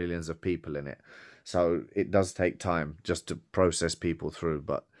millions and millions of people in it. So it does take time just to process people through,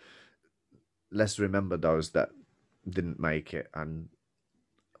 but let's remember those that didn't make it. And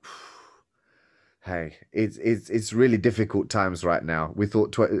hey, it's really difficult times right now. We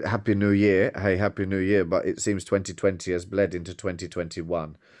thought Happy New Year. Hey, Happy New Year. But it seems 2020 has bled into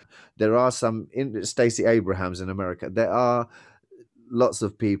 2021. There are some, Stacey Abrams in America, there are lots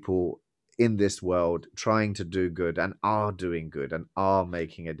of people in this world trying to do good and are doing good and are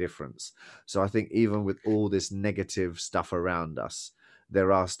making a difference. So I think even with all this negative stuff around us,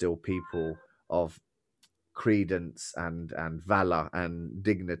 there are still people of credence and valor and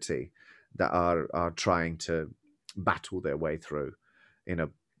dignity that are trying to battle their way through in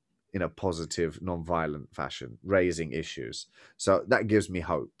a positive, non-violent fashion, raising issues. So that gives me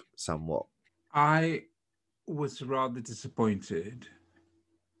hope somewhat. I was rather disappointed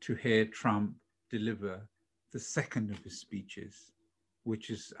to hear Trump deliver the second of his speeches,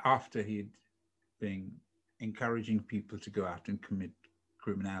 which is after he'd been encouraging people to go out and commit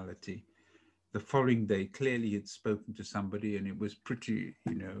criminality. The following day, clearly he'd spoken to somebody, and it was pretty,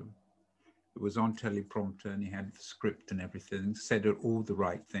 it was on teleprompter, and he had the script and everything, said all the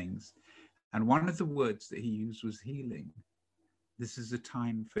right things. And one of the words that he used was healing. This is a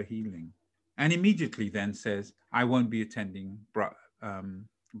time for healing. And immediately then says, I won't be attending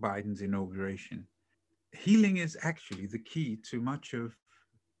Biden's inauguration. Healing is actually the key to much of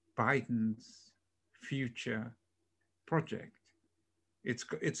Biden's future project. It's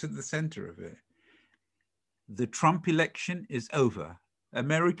at the center of it. The Trump election is over.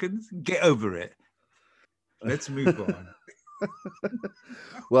 Americans, get over it. Let's move on.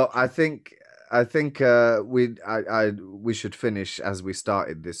 Well, I think we should finish as we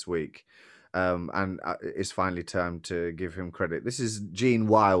started this week, and it's finally time to give him credit. This is Gene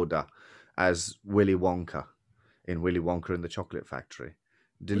Wilder as Willy Wonka in Willy Wonka and the Chocolate Factory,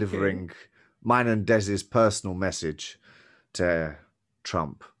 delivering mine and Dez's personal message to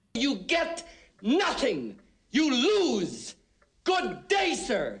Trump. You get nothing. You lose. Good day,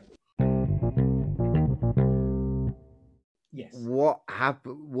 sir. Yes.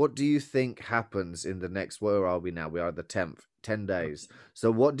 What do you think happens in the next, where are we now? We are the 10th, 10 days.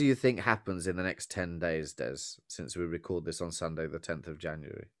 So what do you think happens in the next 10 days, Des, since we record this on Sunday, the 10th of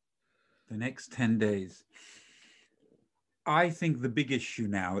January? The next 10 days. I think the big issue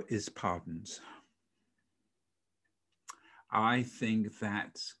now is pardons. I think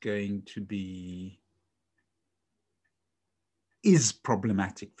that's going to is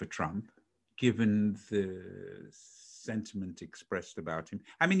problematic for Trump, given the sentiment expressed about him.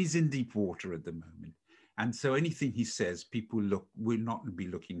 I mean, he's in deep water at the moment. And so anything he says, people will not be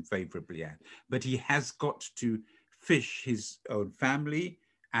looking favorably at. But he has got to fish his own family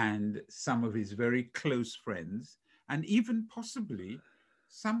and some of his very close friends, and even possibly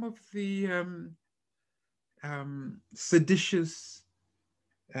some of the seditious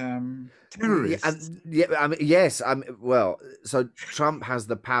terrorists. Well, so Trump has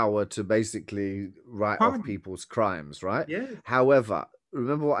the power to basically write off people's crimes, right? Yes. However,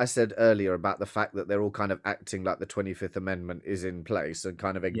 remember what I said earlier about the fact that they're all kind of acting like the 25th Amendment is in place and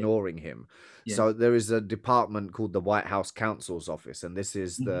kind of ignoring him. Yes. So there is a department called the White House Counsel's Office, and this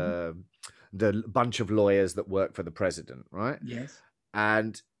is the bunch of lawyers that work for the president, right? Yes.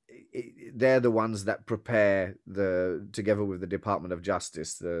 And they're the ones that prepare together with the Department of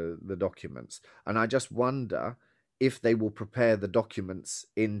Justice, the documents. And I just wonder if they will prepare the documents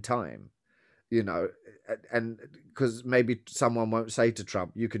in time, and because maybe someone won't say to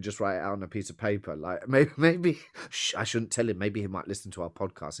Trump, you could just write it out on a piece of paper. Like maybe I shouldn't tell him. Maybe he might listen to our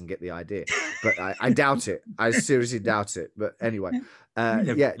podcast and get the idea, but I doubt it. I seriously doubt it. But anyway,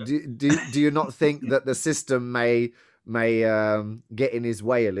 do you not think that the system may get in his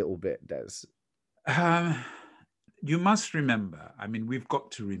way a little bit, Des? You must remember, I mean, we've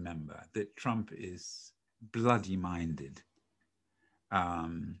got to remember that Trump is bloody minded.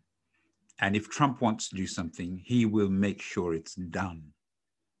 And if Trump wants to do something, he will make sure it's done.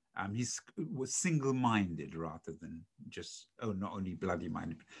 He was single-minded rather than just, not only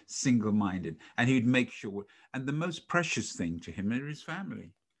bloody-minded, single-minded. And he would make sure, and the most precious thing to him is his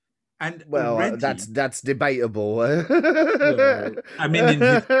family. And already, that's debatable. Well, I mean, in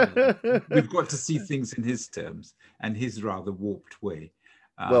his terms, we've got to see things in his terms and his rather warped way.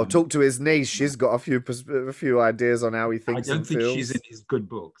 Well, talk to his niece. She's got a few ideas on how he thinks. I don't think she's in his good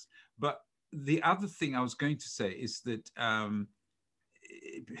books. But the other thing I was going to say is that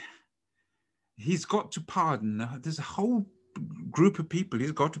he's got to pardon. There's a whole group of people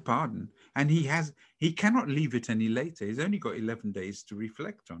he's got to pardon, and he cannot leave it any later. He's only got 11 days to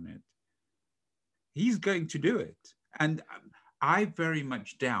reflect on it. He's going to do it. And I very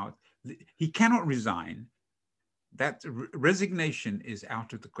much doubt he cannot resign. That resignation is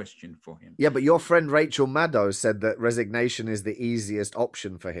out of the question for him. Yeah, but your friend Rachel Maddow said that resignation is the easiest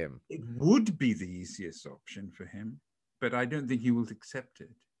option for him. It would be the easiest option for him, but I don't think he will accept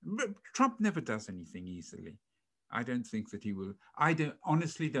it. But Trump never does anything easily. I don't think that he will.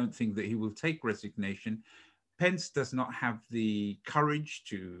 Honestly don't think that he will take resignation. Pence does not have the courage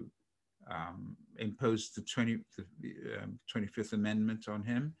to impose the 25th Amendment on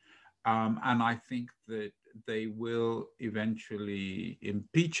him. And I think that they will eventually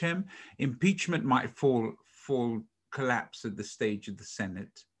impeach him. Impeachment might collapse at the stage of the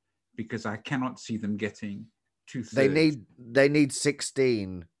Senate, because I cannot see them getting 2/3. They need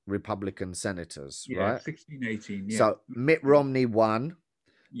 16 Republican senators, right? 16, 18. Yeah. So Mitt Romney won.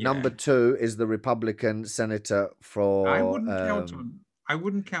 Yeah. Number 2 is the Republican senator for. I wouldn't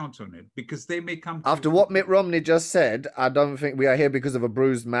count on it, because they may come. After what Mitt Romney just said, I don't think we are here because of a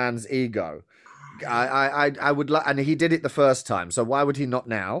bruised man's ego. I would like, and he did it the first time, so why would he not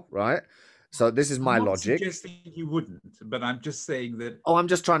now, right? So this is my logic. I'm not suggesting he wouldn't, but I'm just saying that. Oh, I'm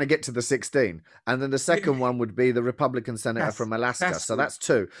just trying to get to the 16, and then the second one would be the Republican senator from Alaska. So that's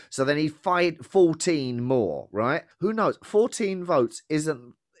 2. So then he fight 14 more, right? Who knows? 14 votes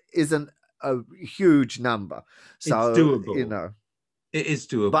isn't a huge number. So it's doable. It is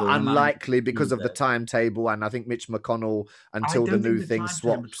doable. But unlikely because of the timetable, and I think Mitch McConnell, until the new thing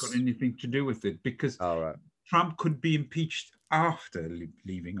swaps. Got anything to do with it, because Trump could be impeached after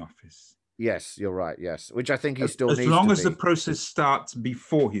leaving office. Yes, you're right. Yes, which I think he still needs to be. As long as the process starts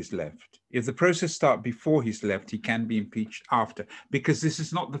before he's left. If the process starts before he's left, he can be impeached after, because this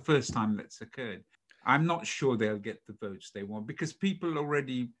is not the first time that's occurred. I'm not sure they'll get the votes they want, because people are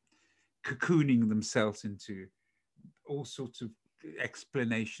already cocooning themselves into all sorts of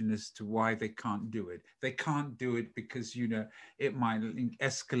explanation as to why they can't do it. They can't do it because, you know, it might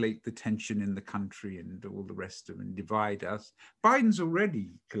escalate the tension in the country and all the rest of it and divide us. Biden's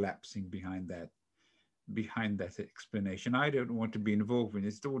already collapsing behind that explanation. I don't want to be involved in it.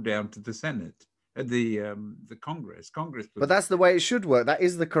 It's all down to the Senate, the Congress. But that's the way it should work. That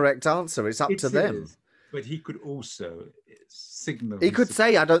is the correct answer. It's up to them. But he could also signal. He could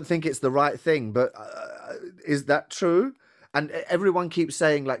say, I don't think it's the right thing, but is that true? And everyone keeps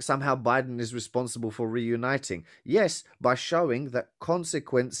saying like somehow Biden is responsible for reuniting. Yes, by showing that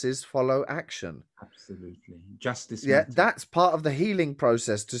consequences follow action. Absolutely. Justice. Yeah, that's part of the healing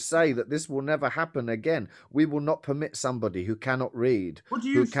process, to say that this will never happen again. We will not permit somebody who cannot read,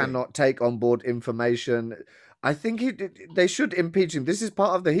 who cannot take on board information. I think they should impeach him. This is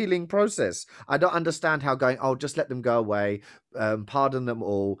part of the healing process. I don't understand how going, oh, just let them go away, pardon them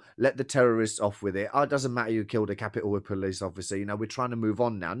all, let the terrorists off with it. Oh, it doesn't matter you killed a Capitol police officer. You know, we're trying to move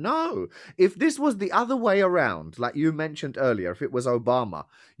on now. No, if this was the other way around, like you mentioned earlier, if it was Obama,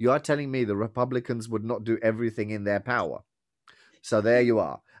 you are telling me the Republicans would not do everything in their power. So there you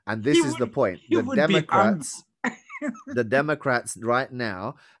are. And this is the point. The Democrats... The Democrats right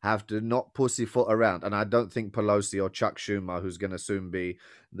now have to not pussyfoot around. And I don't think Pelosi or Chuck Schumer, who's going to soon be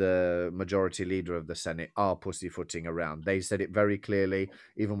the majority leader of the Senate, are pussyfooting around. They said it very clearly,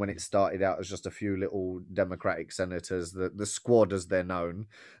 even when it started out as just a few little Democratic senators, the squad as they're known,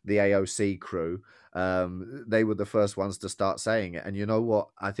 the AOC crew. They were the first ones to start saying it. And you know what?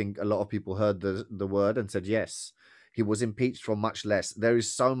 I think a lot of people heard the word and said, yes, he was impeached for much less. There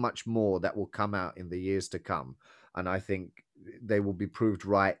is so much more that will come out in the years to come. And I think they will be proved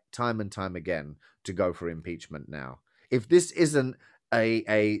right time and time again to go for impeachment now. If this isn't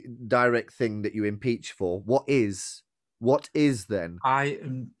a direct thing that you impeach for, what is? What is then? I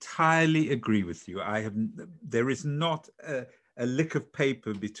entirely agree with you. There is not a lick of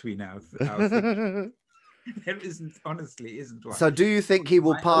paper between our there isn't, honestly, isn't one. So do you think he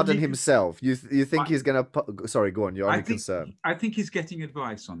will pardon himself? You think he's going to... Sorry, go on. Your only concern. I think he's getting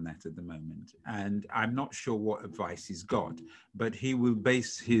advice on that at the moment. And I'm not sure what advice he's got, but he will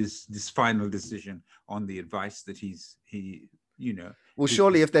base this final decision on the advice that Well,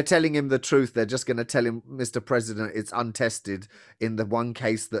 surely if they're telling him the truth, they're just going to tell him, Mr. President, it's untested in the one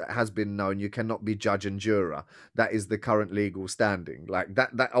case that has been known. You cannot be judge and juror. That is the current legal standing. Like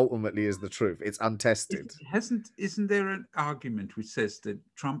that ultimately is the truth. It's untested. Isn't there an argument which says that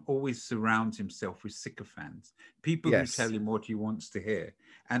Trump always surrounds himself with sycophants, people who tell him what he wants to hear?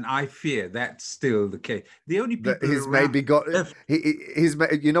 And I fear that's still the case. The only people he's maybe got, he's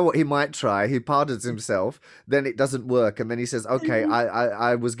you know what he might try? He pardons himself, then it doesn't work, and then he says, "Okay,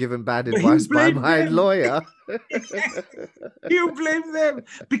 I was given bad advice by my lawyer." You blame them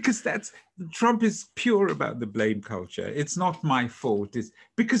because Trump is pure about the blame culture. It's not my fault. It's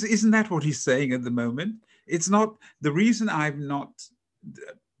because isn't that what he's saying at the moment? It's not the reason I've not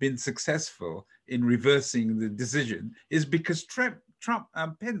been successful in reversing the decision is because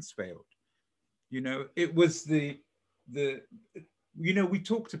Pence failed. You know, it was we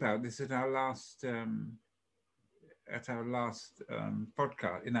talked about this at our last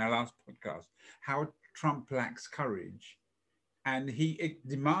podcast, how Trump lacks courage, and it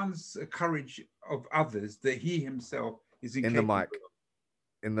demands a courage of others that he himself is incapable.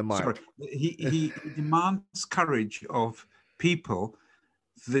 In the mic. Sorry, he demands courage of people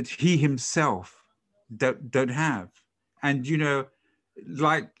that he himself don't have, and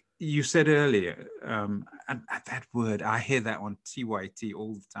like you said earlier, and that word, I hear that on TYT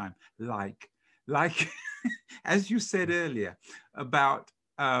all the time, like as you said earlier about,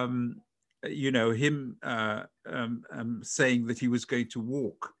 him saying that he was going to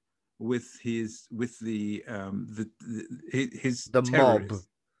walk with his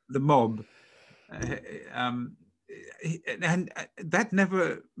mob. And that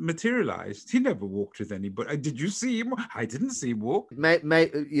never materialized. He never walked with anybody. Did you see him? I didn't see him walk.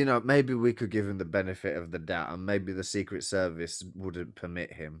 Maybe we could give him the benefit of the doubt, and maybe the Secret Service wouldn't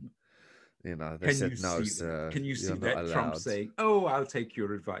permit him. They said no, sir. Can you see that Trump saying, "Oh, I'll take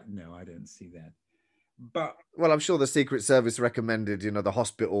your advice"? No, I don't see that. But well, I'm sure the Secret Service recommended, the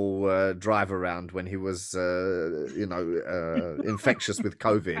hospital drive around when he was, infectious with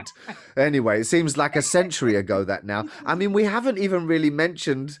COVID. Anyway, it seems like a century ago that now. I mean, we haven't even really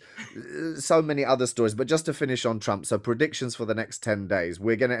mentioned so many other stories, but just to finish on Trump. So predictions for the next 10 days.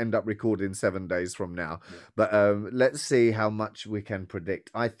 We're going to end up recording 7 days from now. Yeah. But let's see how much we can predict.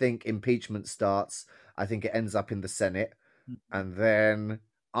 I think impeachment starts. I think it ends up in the Senate. And then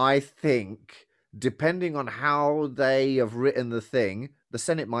I think, depending on how they have written the thing, the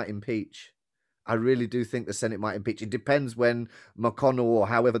Senate might impeach. I really do think the Senate might impeach. It depends when McConnell, or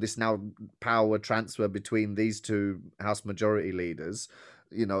however this now power transfer between these two House Majority Leaders,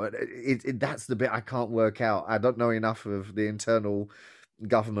 that's the bit I can't work out. I don't know enough of the internal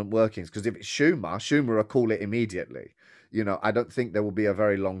government workings, because if it's Schumer will call it immediately. I don't think there will be a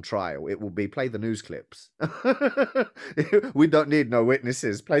very long trial. It will be play the news clips. We don't need no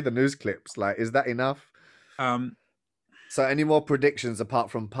witnesses. Play the news clips. Like, is that enough? So any more predictions apart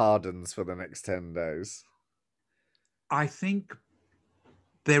from pardons for the next 10 days? I think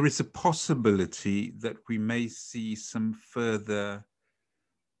there is a possibility that we may see some further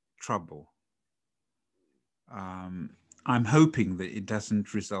trouble. I'm hoping that it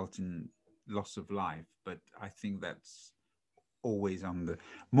doesn't result in loss of life, but I think that's always on the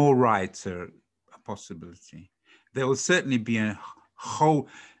more riots are a possibility. There will certainly be a whole,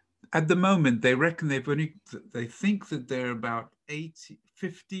 at the moment they reckon they think that there are about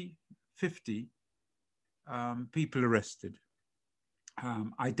 50 people arrested.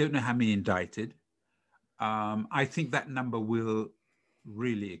 I don't know how many indicted. I think that number will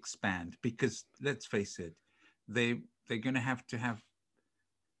really expand, because let's face it, they're going to have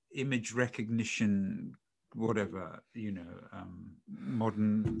image recognition, whatever,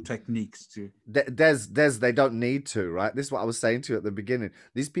 modern techniques to. Des, they don't need to, right? This is what I was saying to you at the beginning.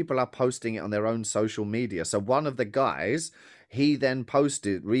 These people are posting it on their own social media. So one of the guys, he then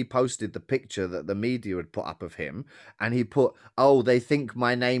reposted the picture that the media had put up of him, and he put, "Oh, they think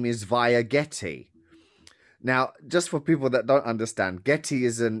my name is via Getty." Now, just for people that don't understand, Getty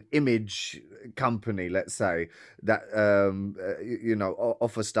is an image company, let's say, that,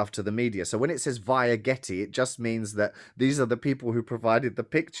 offers stuff to the media. So when it says via Getty, it just means that these are the people who provided the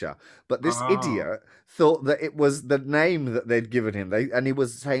picture. But this idiot thought that it was the name that they'd given him. And he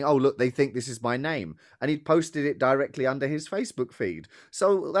was saying, "Oh, look, they think this is my name." And he'd posted it directly under his Facebook feed.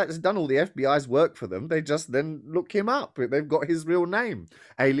 So that's done all the FBI's work for them. They just then look him up. They've got his real name,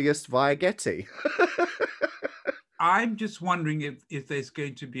 alias via Getty. I'm just wondering if there's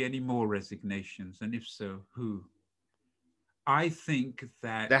going to be any more resignations, and if so, who? I think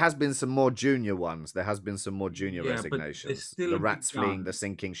that there has been some more junior ones. There has been some more junior resignations. The rats fleeing the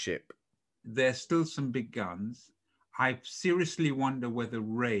sinking ship. There's still some big guns. I seriously wonder whether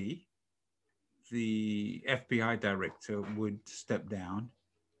Wray, the FBI director, would step down,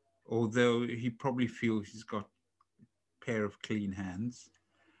 although he probably feels he's got a pair of clean hands.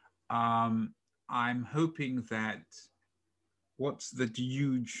 I'm hoping that, what's the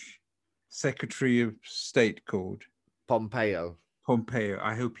huge Secretary of State called? Pompeo.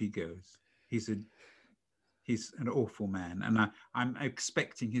 I hope he goes. He's an awful man, and I'm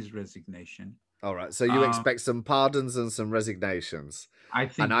expecting his resignation. All right, so you expect some pardons and some resignations. I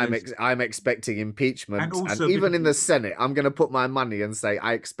think, and I'm expecting impeachment, and even in the Senate, I'm going to put my money and say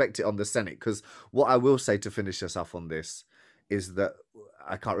I expect it on the Senate, because what I will say to finish us off on this is that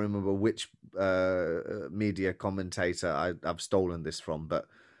I can't remember which media commentator I've stolen this from, but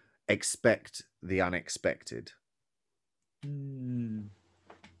expect the unexpected.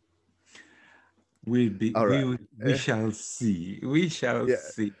 We shall see. We shall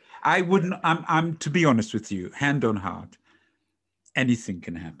see. I wouldn't. I'm to be honest with you, hand on heart, anything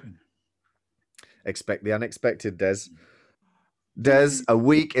can happen. Expect the unexpected, Des. Des, a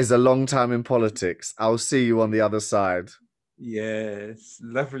week is a long time in politics. I'll see you on the other side. Yes,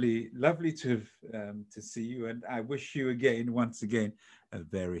 lovely to see you, and I wish you once again a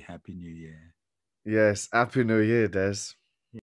very happy New Year. Yes, happy New Year, Des.